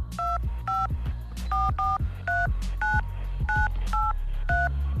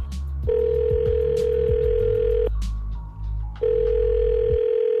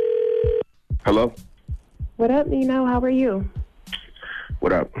 Hello? What up, Nino? How are you?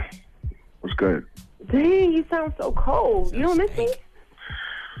 What up? What's good? Dang, you sound so cold. You don't miss me?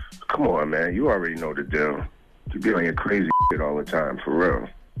 Come on, man. You already know the deal. You be on your crazy shit all the time, for real.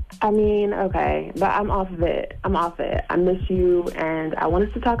 I mean, okay, but I'm off of it. I miss you, and I want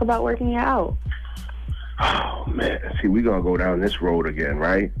us to talk about working it out. Oh, man. See, we gonna go down this road again,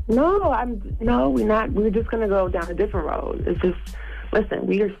 right? No, we're not. We're just gonna go down a different road. It's just, listen,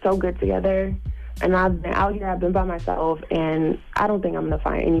 we are so good together, and I've been out here, I've been by myself, and I don't think I'm gonna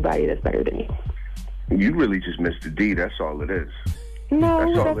find anybody that's better than you. You really just missed the D, that's all it is.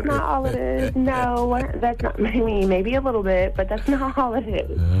 No, that's not all it is. No, that's not. I mean, maybe a little bit, but that's not all it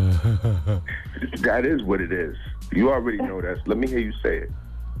is. That is what it is. You already know that. Let me hear you say it.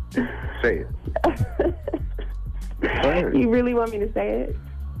 Say it. You really want me to say it?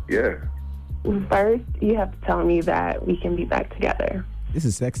 Yeah. First, you have to tell me that we can be back together. This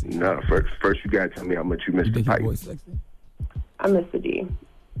is sexy. No, first you gotta tell me how much you missed the pipe. I miss the D.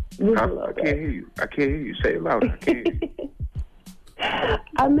 I can't hear you. I can't hear you. Say it louder. I can't hear you.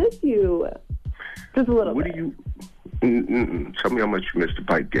 I miss you. Just a little bit. What do you... Tell me how much you missed the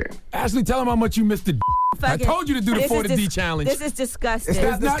pipe game. Ashley, tell him how much you missed the I told you to do the 40D challenge. This is disgusting.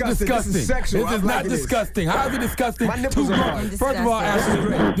 It's not disgusting. This is sexual. This is not disgusting. How is it disgusting? My nipples are hard. First of all,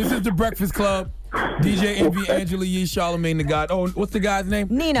 Ashley, this is the Breakfast Club. DJ Envy, Angela Yee, Charlamagne the God. Oh, what's the guy's name?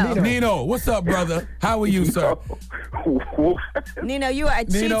 Nino. What's up, brother? How are you, sir? Nino, you are a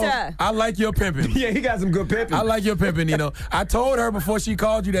cheater. I like your pimping. Yeah, he got some good pimping. I like your pimping, Nino. I told her before she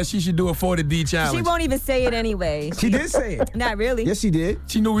called you that she should do a 40D challenge. She won't even say it anyway. She did say it. Not really. Yes, she did.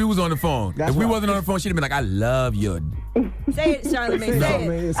 She knew we was on the phone. If we wasn't on the phone, she'd have been like, I love you. Say it, Charlamagne.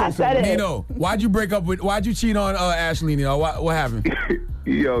 Say it. I said it. Nino, why'd you cheat on Ashley, Nino? What happened?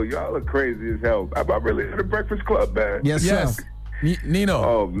 Yo, y'all are crazy as hell. I'm really in the Breakfast Club, man. Yes. Nino.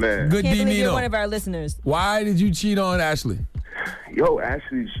 Oh, man. Good Can't D, believe Nino. you're one of our listeners. Why did you cheat on Ashley? Yo,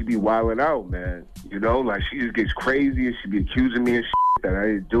 Ashley, she be wilding out, man. You know, like she just gets crazy and she be accusing me of shit that I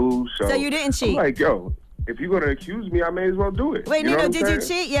didn't do. So you didn't cheat? I'm like, yo, if you're going to accuse me, I may as well do it. Wait, you know Nino, did you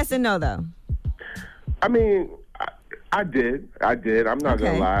cheat? Yes or no, though? I mean, I did. I'm not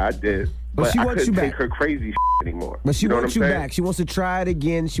going to lie. I did. But she I wants couldn't you take back. her crazy anymore. But she wants you saying? back. She wants to try it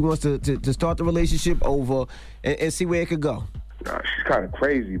again. She wants to start the relationship over and see where it could go. Nah, she's kind of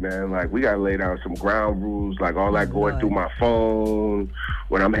crazy, man. Like, we got to lay down some ground rules, like all that going through my phone,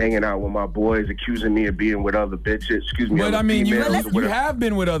 when I'm hanging out with my boys, accusing me of being with other bitches. But I mean, you have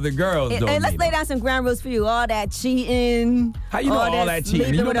been with other girls, though. Let's lay down some ground rules for you. All that cheating. How you know all that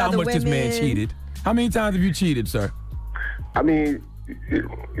cheating? You know how much this man cheated. How many times have you cheated, sir? I mean,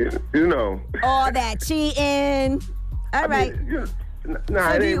 you know. All that cheating. All right.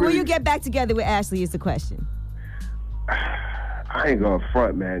 Nah, So will you get back together with Ashley is the question. I ain't gonna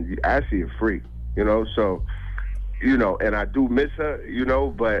front, man. Ashley a freak, so, and I do miss her,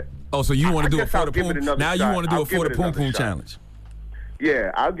 but... Oh, so you want to do a for the poom? Now you want to do a for the poom poom challenge.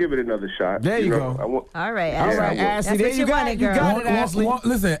 Yeah, I'll give it another shot. There you go. All right, Ashley. All right, Ashley. There you got it, girl. You got it, Ashley.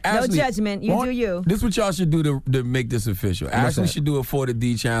 Listen, Ashley. No judgment. You do you. This is what y'all should do to make this official. Ashley should do a for the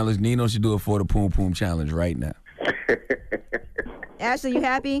D challenge. Nino should do a for the poom poom challenge right now. Ashley, you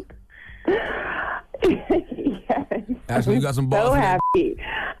happy? Yes. Ashley, you got some balls so for happy.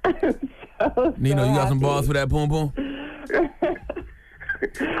 that? I'm Nino, you got some happy. balls for that poom poom?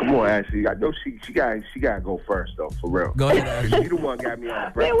 Come on, Ashley. I know she gotta go first though, for real. Go ahead, Ashley. You the one got me on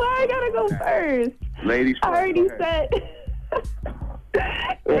the break. Man, why I gotta go first? Ladies first. I already said.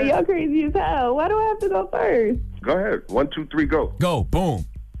 Man, y'all crazy as hell. Why do I have to go first? Go ahead. 1, 2, 3, go. Go. Boom.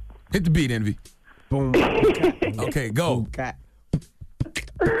 Hit the beat, Envy. Boom. Okay, go.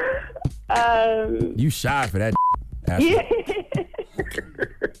 You shy for that, Ashley. Yeah.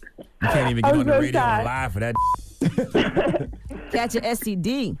 You can't even get I'm on the so radio shy. live for that. Catch your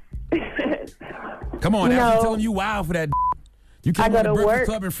STD. Come on, No. Ashley, tell him you wild for that. You I came to the gotta Breakfast work.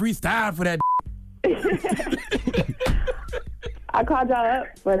 Club and freestyle for that. I called y'all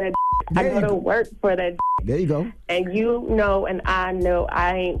up for that. I go to work for that. There you go. And you know, and I know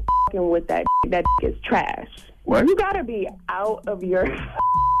I ain't fucking with that. That is trash. What? You gotta be out of your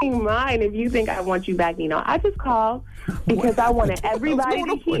mind if you think I want you back. I just called because I wanted everybody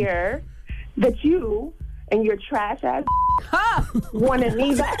to hear that you and your trash ass wanted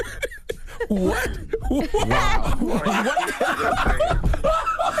me back. What? Wow.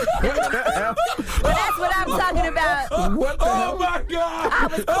 But that's what I'm talking about. What the hell? My God!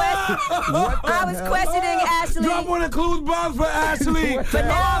 I was questioning Ashley. Drop one of Clues bombs for Ashley. But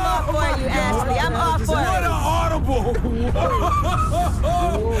now I'm all for you, Ashley. I'm all for What an it. audible!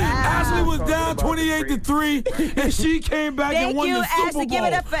 Ashley was down 28-3, and she came back and Thank won you, the Super Ashley. Bowl. Give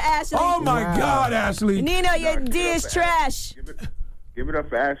it up for Ashley. Oh my God, Ashley! Nino, your D is trash. Give it up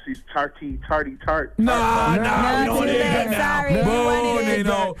for Ashley's tarty tart. Nah, we No, don't too need late. that now. Sorry. Boo,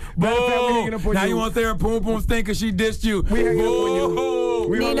 Nino. Boo. Now you want their poom poom stink because she dissed you. Boo.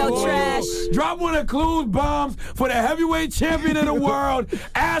 Nino trash. Drop one of Clues bombs for the heavyweight champion of the world,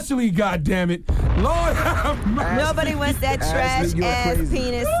 Ashley. Goddammit, Lord have mercy. Nobody wants that trash ass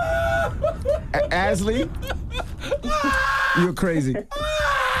penis. Ashley, you're crazy.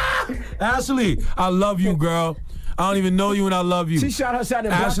 Ashley, I love you, girl. I don't even know you and I love you. She shot her shot and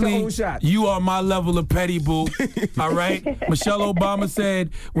blocked her Ashley, own shot. you are my level of petty, boo. All right? Michelle Obama said,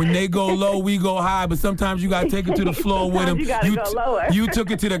 when they go low, we go high, but sometimes you got to take it to the floor with them. You gotta go lower. You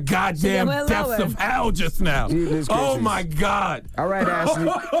took it to the goddamn went depths lower. of hell just now. Goodness Oh, gracious. my God. All right, Ashley.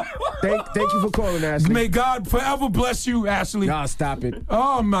 Thank you for calling, Ashley. May God forever bless you, Ashley. Nah, stop it.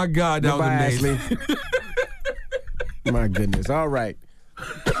 Oh, my God. That Goodbye, was amazing. Ashley. My goodness. All right.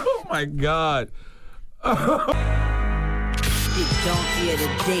 Oh, my God. Get donkey of the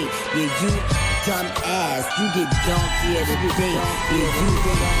day, yeah, you dumb ass. You get donkey of the day, yeah, you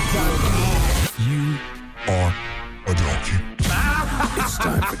dumb ass. You are a donkey. It's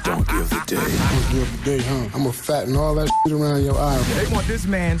time for Donkey of the Day. Donkey of the day, huh? I'm gonna fatten all that shit around your eye. They want this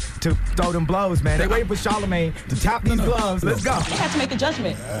man to throw them blows, man. They waiting for Charlamagne to tap these gloves. Let's go. They had to make a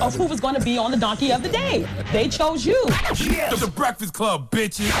judgment of who was going to be on the Donkey of the Day. They chose you. The Breakfast Club,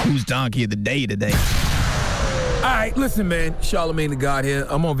 bitches. Who's Donkey of the Day today? All right, listen, man. Charlamagne the God here.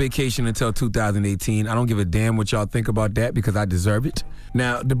 I'm on vacation until 2018. I don't give a damn what y'all think about that because I deserve it.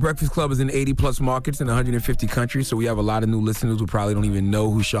 Now, the Breakfast Club is in 80-plus markets in 150 countries, so we have a lot of new listeners who probably don't even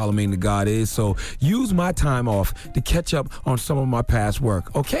know who Charlamagne the God is. So use my time off to catch up on some of my past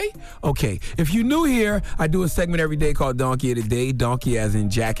work, okay? Okay. If you're new here, I do a segment every day called Donkey of the Day. Donkey as in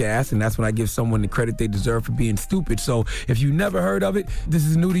jackass, and that's when I give someone the credit they deserve for being stupid. So if you never heard of it, this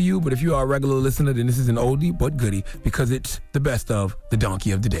is new to you, but if you are a regular listener, then this is an oldie but goodie because it's the best of the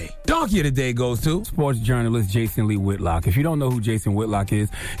Donkey of the Day. Donkey of the Day goes to sports journalist Jason Lee Whitlock. If you don't know who Jason Whitlock is,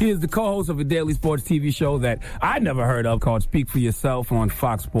 he is the co-host of a daily sports TV show that I never heard of called Speak for Yourself on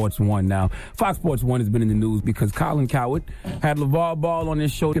Fox Sports 1. Now, Fox Sports 1 has been in the news because Colin Cowherd had LeVar Ball on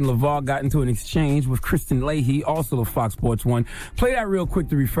his show, and LeVar got into an exchange with Kristen Leahy, also of Fox Sports 1. Play that real quick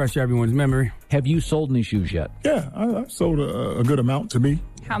to refresh everyone's memory. Have you sold any shoes yet? Yeah, I sold a good amount to me.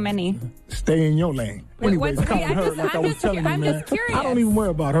 How many? Stay in your lane. Anyways, Colin Hurd, like I was telling you, man, just curious. I don't even worry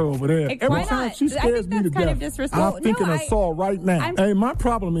about her over there. Why Every time not? she scares me to kind of death, disrespectful. I'm thinking No, of Saul right now. Hey, my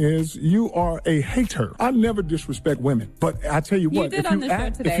problem is you are a hater. I never disrespect women, but I tell you what, did on the show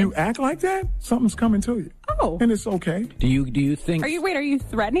today. if you act like that, something's coming to you. Oh. And it's okay. Do you think? Are you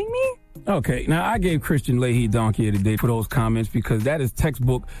threatening me? Okay, now I gave Christian Leahy donkey of the day for those comments because that is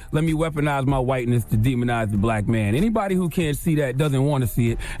textbook. Let me weaponize my whiteness to demonize the black man. Anybody who can't see that doesn't want to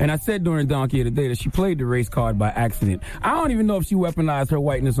see it. And I said during donkey of the day that she played the race card by accident. I don't even know if she weaponized her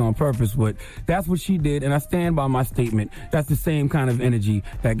whiteness on purpose, but that's what she did. And I stand by my statement. That's the same kind of energy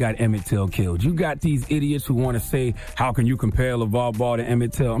that got Emmett Till killed. You got these idiots who want to say, how can you compare LeVar Ball to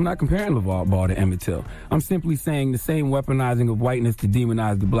Emmett Till? I'm not comparing LeVar Ball to Emmett Till. I'm simply saying the same weaponizing of whiteness to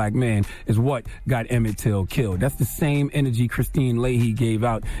demonize the black man is what got Emmett Till killed. That's the same energy Christine Leahy gave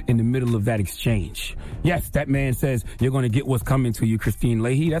out in the middle of that exchange. Yes, that man says you're going to get what's coming to you, Christine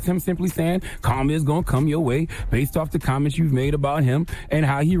Leahy. That's him simply saying karma is going to come your way based off the comments you've made about him and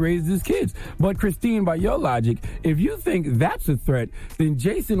how he raises his kids. But Christine, by your logic, if you think that's a threat, then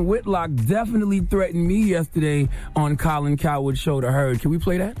Jason Whitlock definitely threatened me yesterday on Colin Coward's show to Heard. Can we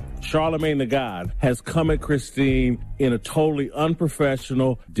play that? Charlamagne the God has come at Christine in a totally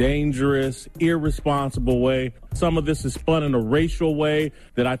unprofessional, dangerous, irresponsible way. Some of this is spun in a racial way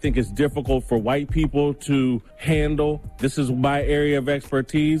that I think is difficult for white people to handle. This is my area of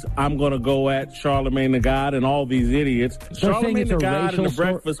expertise. I'm going to go at Charlamagne the God and all these idiots. Charlamagne the God and the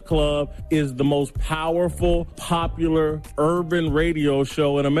Breakfast Club is the most powerful, popular, urban radio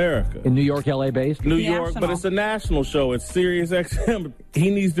show in America. In New York, LA based? New York, but it's a national show. It's Sirius XM.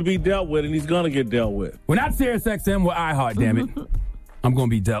 He needs to be dealt with, and he's going to get dealt with. We're not Sirius XM, we're iHeart, damn it. I'm going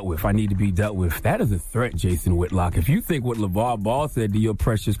to be dealt with. I need to be dealt with. That is a threat, Jason Whitlock. If you think what LeVar Ball said to your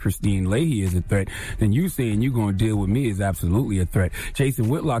precious Christine Leahy is a threat, then you saying you're going to deal with me is absolutely a threat. Jason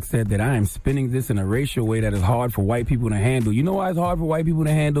Whitlock said that I am spinning this in a racial way that is hard for white people to handle. You know why it's hard for white people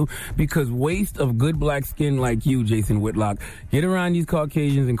to handle? Because waste of good black skin like you, Jason Whitlock, get around these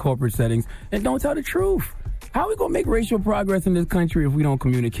Caucasians in corporate settings and don't tell the truth. How are we going to make racial progress in this country if we don't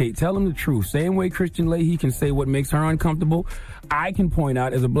communicate? Tell them the truth. Same way Christian Leahy can say what makes her uncomfortable, I can point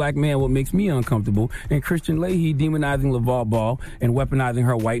out as a black man what makes me uncomfortable. And Christian Leahy demonizing LeVar Ball and weaponizing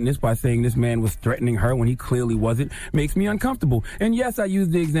her whiteness by saying this man was threatening her when he clearly wasn't makes me uncomfortable. And yes, I use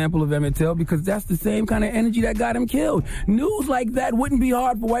the example of Emmett Till because that's the same kind of energy that got him killed. News like that wouldn't be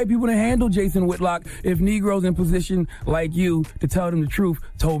hard for white people to handle, Jason Whitlock, if Negroes in position like you to tell them the truth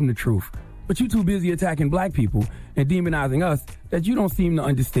told them the truth. But you're too busy attacking black people and demonizing us that you don't seem to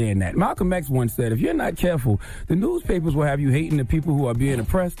understand that. Malcolm X once said, if you're not careful, the newspapers will have you hating the people who are being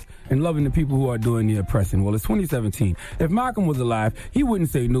oppressed and loving the people who are doing the oppressing. Well, it's 2017. If Malcolm was alive, he wouldn't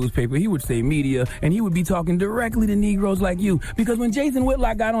say newspaper, he would say media, and he would be talking directly to Negroes like you. Because when Jason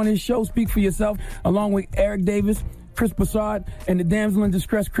Whitlock got on his show, Speak for Yourself, along with Eric Davis, Chris Broussard, and the damsel in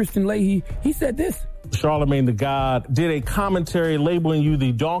distress, Christian Leahy, he said this. Charlamagne the God did a commentary labeling you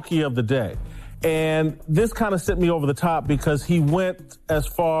the donkey of the day. And this kind of set me over the top because he went as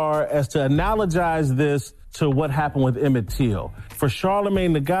far as to analogize this to what happened with Emmett Till. For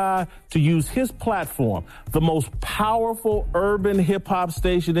Charlamagne the God to use his platform, the most powerful urban hip-hop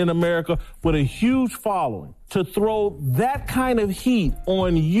station in America with a huge following, to throw that kind of heat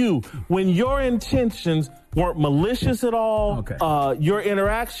on you when your intentions weren't malicious at all. Okay. Your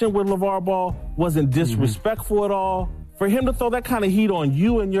interaction with LeVar Ball wasn't disrespectful at all. For him to throw that kind of heat on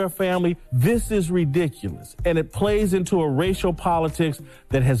you and your family, this is ridiculous. And it plays into a racial politics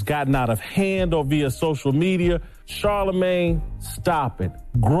that has gotten out of hand or via social media. Charlamagne, stop it.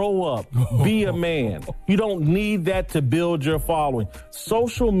 Grow up. Be a man. You don't need that to build your following.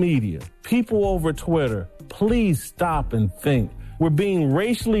 Social media, people over Twitter, please stop and think. We're being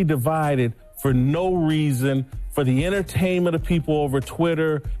racially divided for no reason, for the entertainment of people over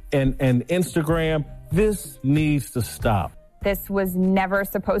Twitter and Instagram. This needs to stop. This was never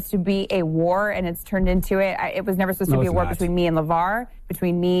supposed to be a war, and it's turned into it. It was never supposed to be a war between me and LeVar,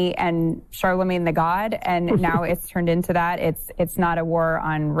 between me and Charlamagne the God, and now it's turned into that. It's not a war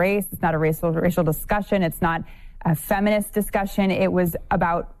on race. It's not a racial discussion. It's not a feminist discussion. It was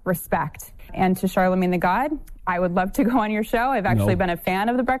about respect. And to Charlamagne the God, I would love to go on your show. I've actually been a fan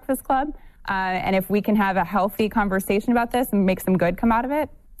of The Breakfast Club, and if we can have a healthy conversation about this and make some good come out of it,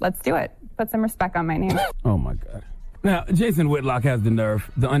 let's do it. Put some respect on my name. Oh, my God. Now, Jason Whitlock has the nerve,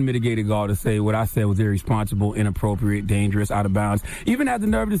 the unmitigated gall to say what I said was irresponsible, inappropriate, dangerous, out of bounds. Even had the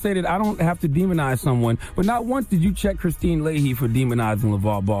nerve to say that I don't have to demonize someone, but not once did you check Christine Leahy for demonizing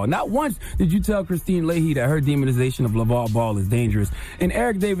LeVar Ball. Not once did you tell Christine Leahy that her demonization of LeVar Ball is dangerous. And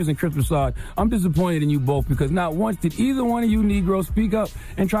Eric Davis and Chris Broussard, I'm disappointed in you both because not once did either one of you Negroes speak up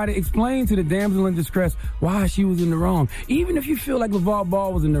and try to explain to the damsel in distress why she was in the wrong. Even if you feel like LeVar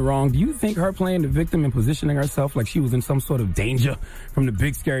Ball was in the wrong, do you think her playing the victim and positioning herself like she was in some sort of danger from the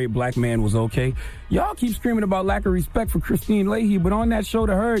big scary black man was okay? Y'all keep screaming about lack of respect for Christine Leahy, but on that show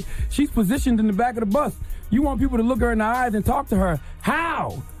to Heard, she's positioned in the back of the bus. You want people to look her in the eyes and talk to her.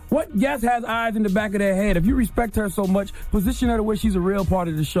 How? What guest has eyes in the back of their head? If you respect her so much, position her to where she's a real part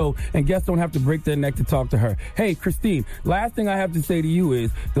of the show, and guests don't have to break their neck to talk to her. Hey, Christine, last thing I have to say to you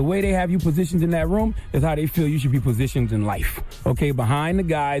is the way they have you positioned in that room is how they feel you should be positioned in life. Okay, behind the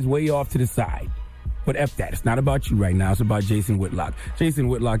guys, way off to the side. But F that. It's not about you right now. It's about Jason Whitlock. Jason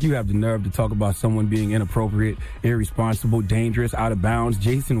Whitlock, you have the nerve to talk about someone being inappropriate, irresponsible, dangerous, out of bounds.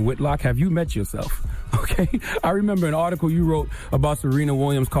 Jason Whitlock, have you met yourself? Okay? I remember an article you wrote about Serena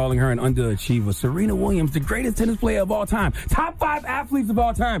Williams calling her an underachiever. Serena Williams, the greatest tennis player of all time. Top 5 athletes of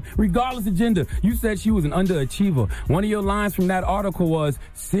all time, regardless of gender. You said she was an underachiever. One of your lines from that article was,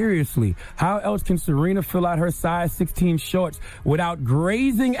 seriously, how else can Serena fill out her size 16 shorts without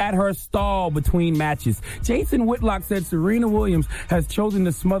grazing at her stall between matches? Jason Whitlock said Serena Williams has chosen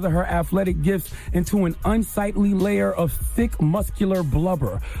to smother her athletic gifts into an unsightly layer of thick muscular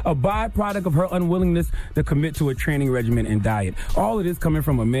blubber, a byproduct of her unwillingness to commit to a training regimen and diet. All of this coming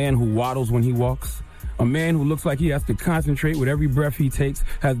from a man who waddles when he walks, a man who looks like he has to concentrate with every breath he takes,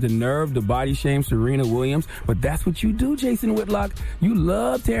 has the nerve to body shame Serena Williams. But that's what you do, Jason Whitlock. You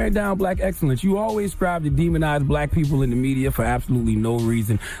love tearing down black excellence. You always strive to demonize black people in the media for absolutely no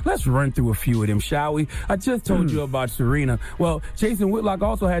reason. Let's run through a few of them, shall we? I just told you about Serena. Well, Jason Whitlock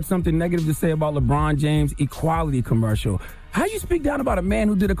also had something negative to say about LeBron James' equality commercial. How you speak down about a man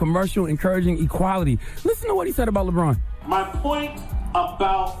who did a commercial encouraging equality? Listen to what he said about LeBron. My point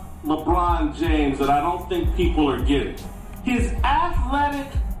about LeBron James that I don't think people are getting. His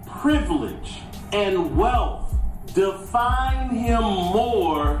athletic privilege and wealth define him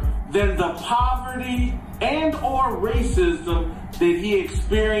more than the poverty and or racism that he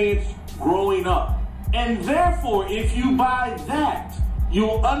experienced growing up. And therefore, if you buy that,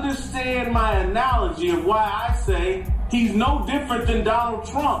 you'll understand my analogy of why I say he's no different than Donald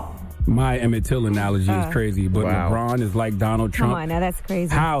Trump. My Emmett Till analogy is crazy, but LeBron is like Donald Trump. Come on, now that's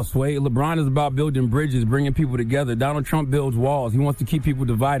crazy. How, Sway? LeBron is about building bridges, bringing people together. Donald Trump builds walls. He wants to keep people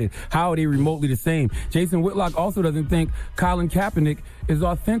divided. How are they remotely the same? Jason Whitlock also doesn't think Colin Kaepernick is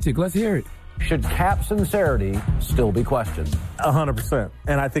authentic. Let's hear it. Should Cap sincerity still be questioned? 100%.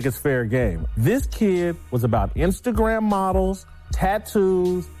 And I think it's fair game. This kid was about Instagram models,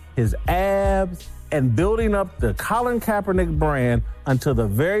 tattoos, his abs, and building up the Colin Kaepernick brand until the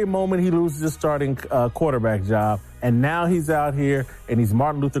very moment he loses his starting quarterback job. And now he's out here and he's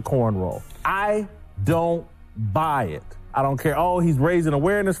Martin Luther Cornrow. I don't buy it. I don't care. Oh, he's raising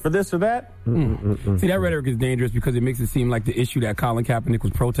awareness for this or that. See, that rhetoric is dangerous because it makes it seem like the issue that Colin Kaepernick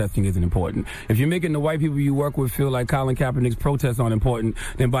was protesting isn't important. If you're making the white people you work with feel like Colin Kaepernick's protests aren't important,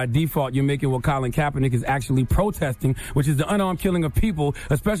 then by default you're making what Colin Kaepernick is actually protesting, which is the unarmed killing of people,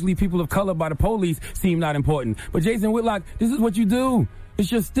 especially people of color, by the police, seem not important. But Jason Whitlock, this is what you do. It's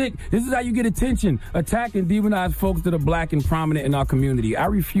your stick. This is how you get attention. Attack and demonize folks that are black and prominent in our community. I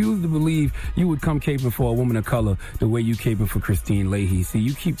refuse to believe you would come caping for a woman of color the way you caping for Christine Leahy. See,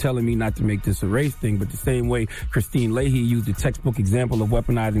 you keep telling me not to make this a race thing, but the same way Christine Leahy used a textbook example of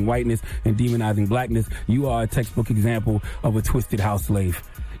weaponizing whiteness and demonizing blackness, you are a textbook example of a twisted house slave.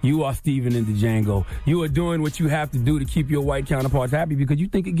 You are Steven in the Django. You are doing what you have to do to keep your white counterparts happy because you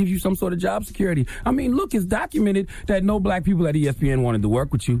think it gives you some sort of job security. I mean, look, it's documented that no black people at ESPN wanted to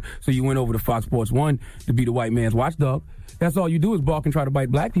work with you, so you went over to Fox Sports 1 to be the white man's watchdog. That's all you do is balk and try to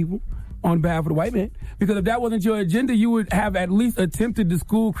bite black people on behalf of the white man. Because if that wasn't your agenda, you would have at least attempted to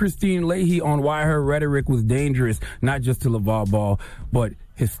school Christine Leahy on why her rhetoric was dangerous, not just to LeVar Ball, but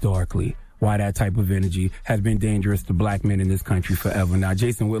historically. Why that type of energy has been dangerous to black men in this country forever. Now,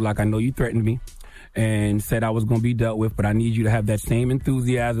 Jason Whitlock, I know you threatened me and said I was going to be dealt with, but I need you to have that same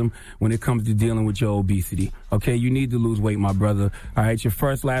enthusiasm when it comes to dealing with your obesity. Okay, you need to lose weight, my brother. All right, your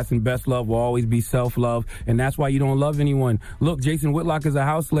first, last, and best love will always be self-love, and that's why you don't love anyone. Look, Jason Whitlock is a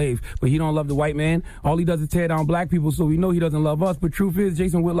house slave, but he don't love the white man. All he does is tear down black people, so we know he doesn't love us. But truth is,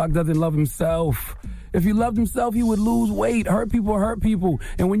 Jason Whitlock doesn't love himself. If he loved himself, he would lose weight. Hurt people.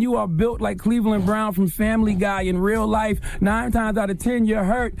 And when you are built like Cleveland Brown from Family Guy in real life, 9 times out of 10, you're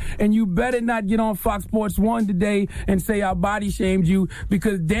hurt. And you better not get on Fox Sports 1 today and say I body shamed you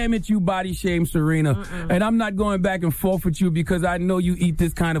because, damn it, you body shamed Serena. And I'm not going back and forth with you because I know you eat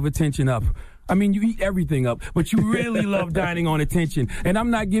this kind of attention up. I mean, you eat everything up, but you really love dining on attention. And I'm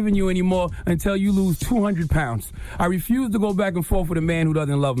not giving you any more until you lose 200 pounds. I refuse to go back and forth with a man who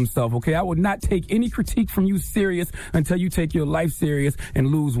doesn't love himself, okay? I would not take any critique from you serious until you take your life serious and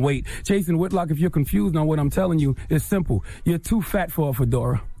lose weight. Jason Whitlock, if you're confused on what I'm telling you, it's simple. You're too fat for a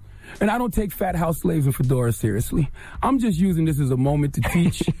fedora. And I don't take fat house slaves and fedoras seriously. I'm just using this as a moment to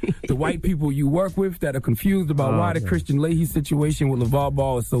teach the white people you work with that are confused about why the Christian Leahy situation with LeVar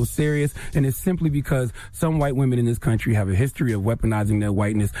Ball is so serious. And it's simply because some white women in this country have a history of weaponizing their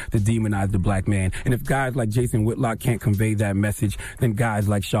whiteness to demonize the black man. And if guys like Jason Whitlock can't convey that message, then guys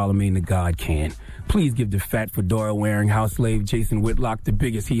like Charlamagne the God can. Please give the fat fedora-wearing house slave Jason Whitlock the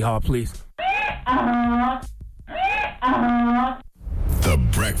biggest hee-haw, please. The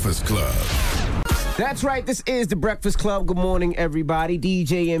Breakfast Club. That's right. This is The Breakfast Club. Good morning, everybody.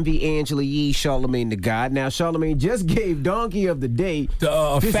 DJ Envy, Angela Yee, Charlamagne the God. Now, Charlamagne just gave Donkey of the Day to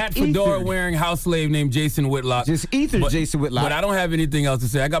a fat fedora-wearing house slave named Jason Whitlock. Jason Whitlock. But I don't have anything else to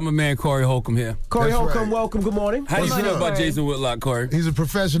say. I got my man Corey Holcomb here. Corey Holcomb, welcome. Good morning. How do you feel about Jason Whitlock, Corey? He's a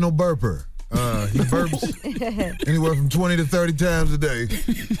professional burper. He burps anywhere from 20 to 30 times a day.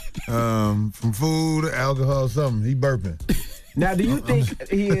 From food, alcohol, something. He burping. Now, do you think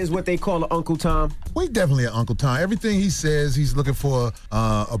he is what they call an Uncle Tom? Well, he's definitely an Uncle Tom. Everything he says, he's looking for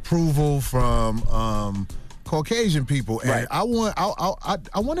approval from Caucasian people, and Right. I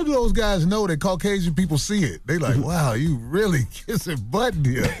want to those guys know that Caucasian people see it. They like, wow, you really kissing butt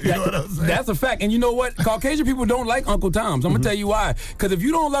here. You know what I'm saying? That's a fact. And you know what? Caucasian people don't like Uncle Toms. I'm going to tell you why. Because if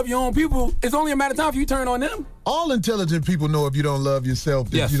you don't love your own people, it's only a matter of time if you turn on them. All intelligent people know if you don't love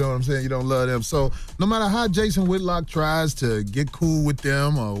yourself, that Yes. you know what I'm saying, you don't love them. So no matter how Jason Whitlock tries to get cool with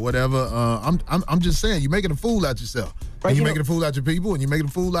them or whatever, I'm just saying, you're making a fool out yourself. Right, And you're you making a fool out your people, and you're making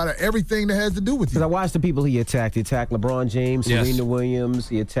a fool out of everything that has to do with you. Because I watched the people he attacked. He attacked LeBron James, Yes. Serena Williams.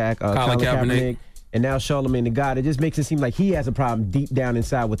 He attacked Colin Colin Kaepernick. Kaepernick. And now Charlamagne the God. It just makes it seem like he has a problem deep down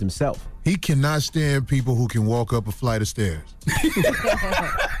inside with himself. He cannot stand people who can walk up a flight of stairs.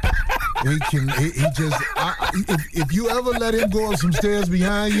 If you ever let him go up some stairs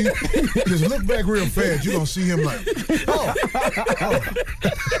behind you, just look back real fast. You're going to see him like, oh.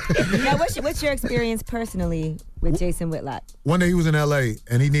 Now, what's your experience personally with Jason Whitlock? One day he was in L.A.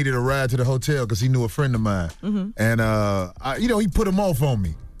 and he needed a ride to the hotel because he knew a friend of mine. And, he put him off on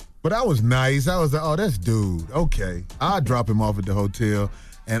me. But I was nice. I was like, oh, that's dude. Okay. I'll drop him off at the hotel.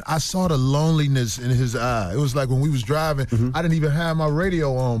 And I saw the loneliness in his eye. It was like when we was driving, I didn't even have my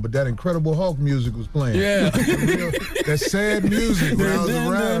radio on, but that Incredible Hulk music was playing. Yeah. That sad music when I was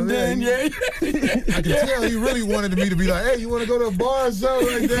around. I could tell he really wanted me to be like, hey, you want to go to a bar or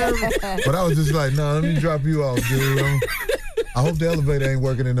something like that? But I was just like, no, let me drop you off, dude. I hope the elevator ain't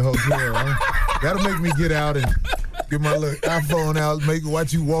working in the hotel. That'll make me get out and get my little iPhone out,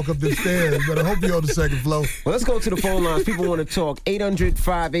 watch you walk up the stairs. But I hope you're on the second floor. Well, let's go to the phone lines. People want to talk.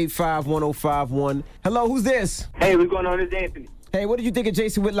 800-585-1051. Hello, who's this? Hey, what's going on? This is Anthony. Hey, what did you think of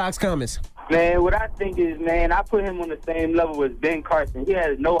Jason Whitlock's comments? Man, what I think is, I put him on the same level as Ben Carson. He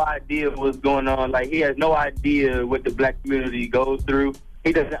has no idea what's going on. Like, he has no idea what the black community goes through.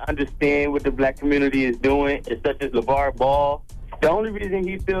 He doesn't understand what the black community is doing, such as LeVar Ball. The only reason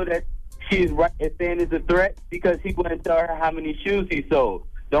he feels that she's right in saying it's a threat because he wouldn't tell her how many shoes he sold.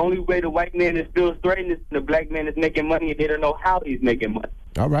 The only way the white man is still threatened is the black man is making money and they don't know how he's making money.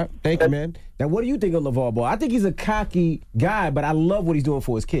 All right. Thank you, man. Now, what do you think of LeVar Ball? I think he's a cocky guy, but I love what he's doing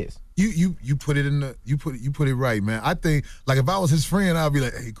for his kids. You put it in you put it right, man. I think, like, if I was his friend, I'd be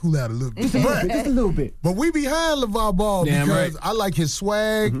like, hey, cool out a little bit. Just a little bit. But we behind LeVar Ball because right. I like his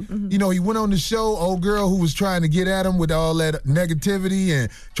swag. You know, he went on the show, old girl who was trying to get at him with all that negativity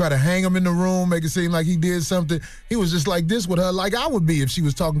and try to hang him in the room, make it seem like he did something. He was just like this with her, like I would be if she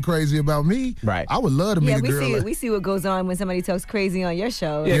was talking crazy about me. Right. I would love to meet a girl. We see what goes on when somebody talks crazy on your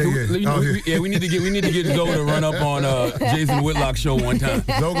show. We need to get Zoe to run up on Jason Whitlock's show one time.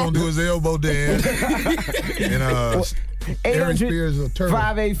 Zoe gonna do his elbow dance. And Aaron Spears or Turtle.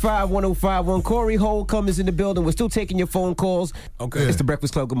 585-1051. Corey Holcomb is in the building. We're still taking your phone calls. Okay. It's the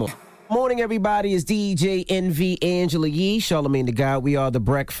Breakfast Club. Good morning. Morning, everybody. It's DJ Envy, Angela Yee, Charlamagne the God. We are the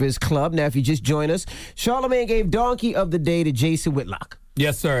Breakfast Club. Now, if you just joined us, Charlamagne gave Donkey of the Day to Jason Whitlock.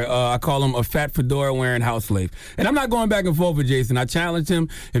 Yes, sir. I call him a fat fedora-wearing house slave. And I'm not going back and forth with Jason. I challenged him.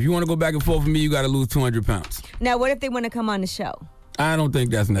 If you want to go back and forth with me, you got to lose 200 pounds. Now, what if they want to come on the show? I don't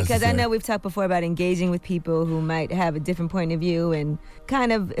think that's necessary. Because I know we've talked before about engaging with people who might have a different point of view and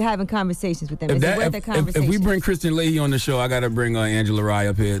kind of having conversations with them. Is it worth a conversation? If we bring Christian Leahy on the show, I got to bring Angela Rye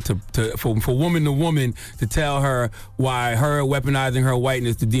up here for woman to woman to tell her why her weaponizing her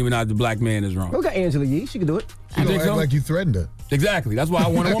whiteness to demonize the black man is wrong. We got Angela Yee. She can do it. You don't act like you threatened her. Exactly. That's why I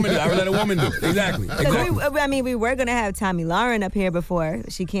want a woman to do it. I would let a woman do it. Exactly. We were going to have Tommy Lauren up here before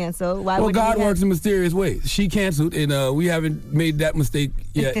she canceled. Well, God works in mysterious ways. She canceled, and we haven't made that mistake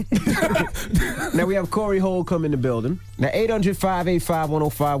yet. Now, we have Corey Holcomb in the building. Now,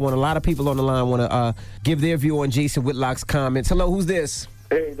 800-585-1051. A lot of people on the line want to give their view on Jason Whitlock's comments. Hello, who's this?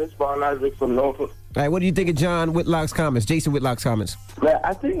 Hey, this is Bon Isaac from Norfolk. All right, what do you think of John Whitlock's comments, Jason Whitlock's comments? Man,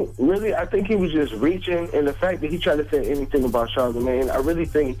 I think he was just reaching, and the fact that he tried to say anything about Charlamagne, I really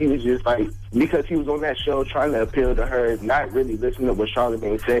think he was just like, because he was on that show trying to appeal to her, not really listening to what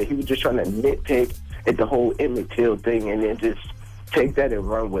Charlamagne said. He was just trying to nitpick at the whole Emmett Till thing and then just take that and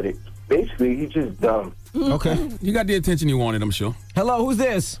run with it. Basically, he's just dumb. Okay. You got the attention you wanted, I'm sure. Hello, who's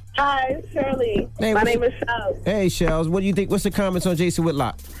this? Hi, it's Shirley. Hey, My name is Shells. Hey, Shells. What do you think? What's the comments on Jason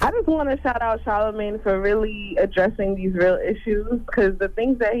Whitlock? I just want to shout out Charlamagne for really addressing these real issues, because the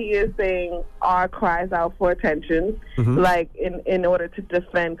things that he is saying are cries out for attention, like in order to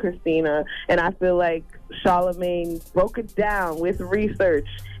defend Christina. And I feel like Charlamagne broke it down with research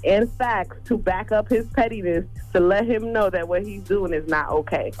and facts to back up his pettiness, to let him know that what he's doing is not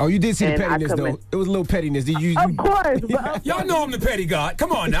okay. Oh, you did see the And pettiness, though. It was a little pettiness. Did you? Of course. But Y'all know I'm the petty god.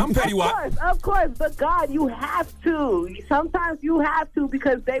 Come on now, I'm petty wop. Of course. But God, you have to. Sometimes you have to,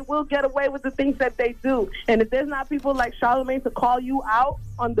 because they will get away with the things that they do. And if there's not people like Charlamagne to call you out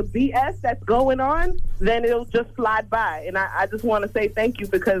on the BS that's going on, then it'll just slide by. And I just want to say thank you,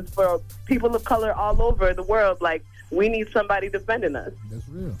 because for people of color all over the world, like, we need somebody defending us. That's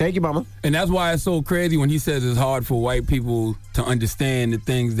real. Thank you, Mama. And that's why it's so crazy when he says it's hard for white people to understand the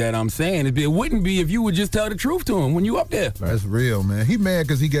things that I'm saying. It wouldn't be if you would just tell the truth to him when you up there. That's real, man. He mad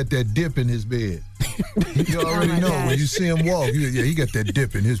because he got that dip in his bed. You already know when you see him walk. He got that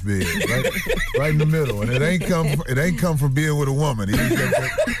dip in his bed, right in the middle, and it ain't come from being with a woman. He got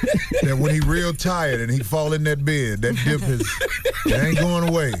that when he real tired and he fall in that bed, that dip it ain't going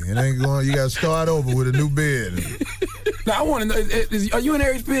away. It ain't going. You got to start over with a new bed. Now I want to know: are you and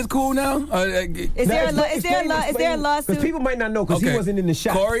Aries Spears cool now? Is there a lawsuit? Because people might not know, because he wasn't in the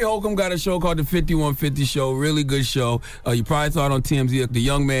shot. Corey Holcomb got a show called The 5150 Show. Really good show. You probably saw it on TMZ. The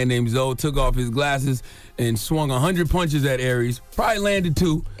young man named Zoe took off his glasses and swung 100 punches at Aries. Probably landed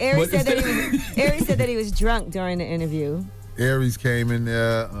 2. Aries said that he was drunk during the interview. Aries came in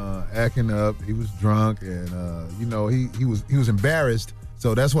there acting up. He was drunk, and he was embarrassed.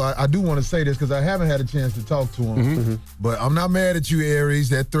 So that's why I do want to say this, because I haven't had a chance to talk to him. But I'm not mad at you, Aries.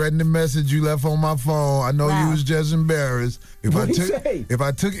 That threatening message you left on my phone, I know you was just embarrassed. If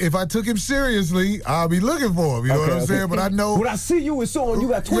I took him seriously, I'll be looking for him. You know what I'm saying? But I know when I see you with someone, you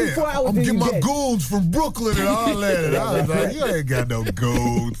got 24 hours. I'm getting my goons from Brooklyn and all that. And I was like, you ain't got no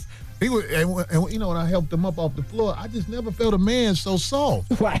goons. He was, and when I helped him up off the floor, I just never felt a man so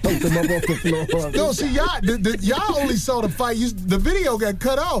soft. I helped him up off the floor. No, see, y'all only saw the fight. The video got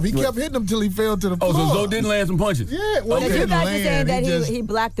cut off. He kept hitting him till he fell to the floor. Oh, so Zoe didn't land some punches? Yeah, well, you guys were saying that he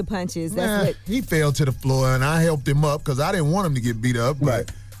blocked the punches. That's he fell to the floor, and I helped him up because I didn't want him to get beat up.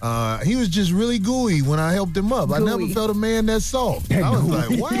 But he was just really gooey when I helped him up. I never felt a man that soft. I was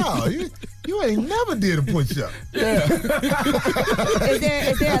like, wow, you ain't never did a push-up. Yeah.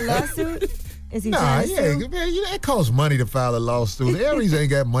 Is there a lawsuit? Is he trying to sue? Man, it costs money to file a lawsuit. Aries ain't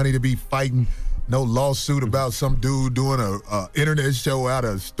got money to be fighting no lawsuit about some dude doing a internet show out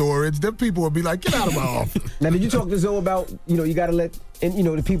of storage. Them people would be like, get out of my office. Now, did you talk to Zoe about, you got to let,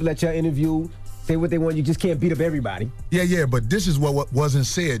 the people that y'all interview say what they want? You just can't beat up everybody. Yeah, but this is what wasn't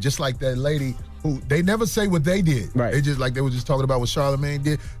said. Just like that lady who, they never say what they did. Right. They were just talking about what Charlamagne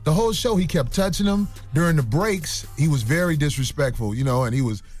did. The whole show, he kept touching them. During the breaks, he was very disrespectful, and he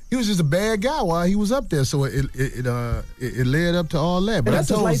was just a bad guy while he was up there. So it led up to all that. But I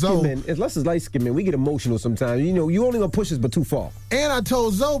told Zoe, unless it's light skin, man, we get emotional sometimes. You only gonna push us but too far. And I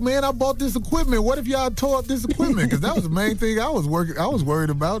told Zoe, man, I bought this equipment. What if y'all tore up this equipment? Because that was the main thing I was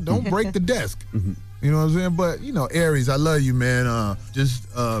worried about. Don't break the desk. You know what I'm saying? But Aries, I love you, man. Just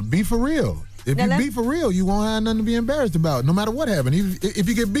be for real. If you be for real, you won't have nothing to be embarrassed about, no matter what happened. If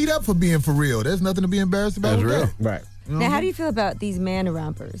you get beat up for being for real, there's nothing to be embarrassed about. That's real. Right. Now, how do you feel about these man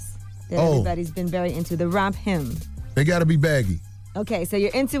rompers that everybody's been very into? The romp him. They got to be baggy. Okay, so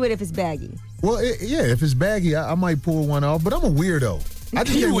you're into it if it's baggy. Well, if it's baggy, I might pull one off, but I'm a weirdo.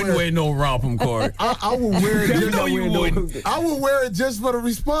 You wouldn't wear no romp him, Corey. I would wear it. You wouldn't. I would wear it just for the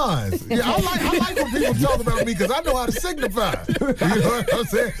response. Yeah, I like when people talk about me because I know how to signify. You know what I'm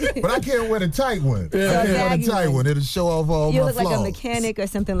saying? But I can't wear the tight one. Yeah. I can't wear the tight one. It'll show off all my flaws. You look like a mechanic or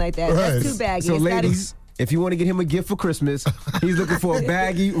something like that. Right. That's too baggy. So, ladies, if you want to get him a gift for Christmas, he's looking for a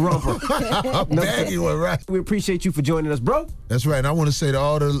baggy romper. A baggy one, right? We appreciate you for joining us, bro. That's right. And I want to say to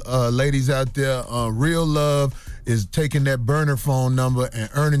all the ladies out there, real love is taking that burner phone number and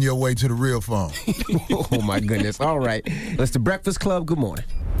earning your way to the real phone. Oh, my goodness. All right. That's The Breakfast Club. Good morning.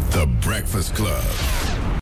 The Breakfast Club.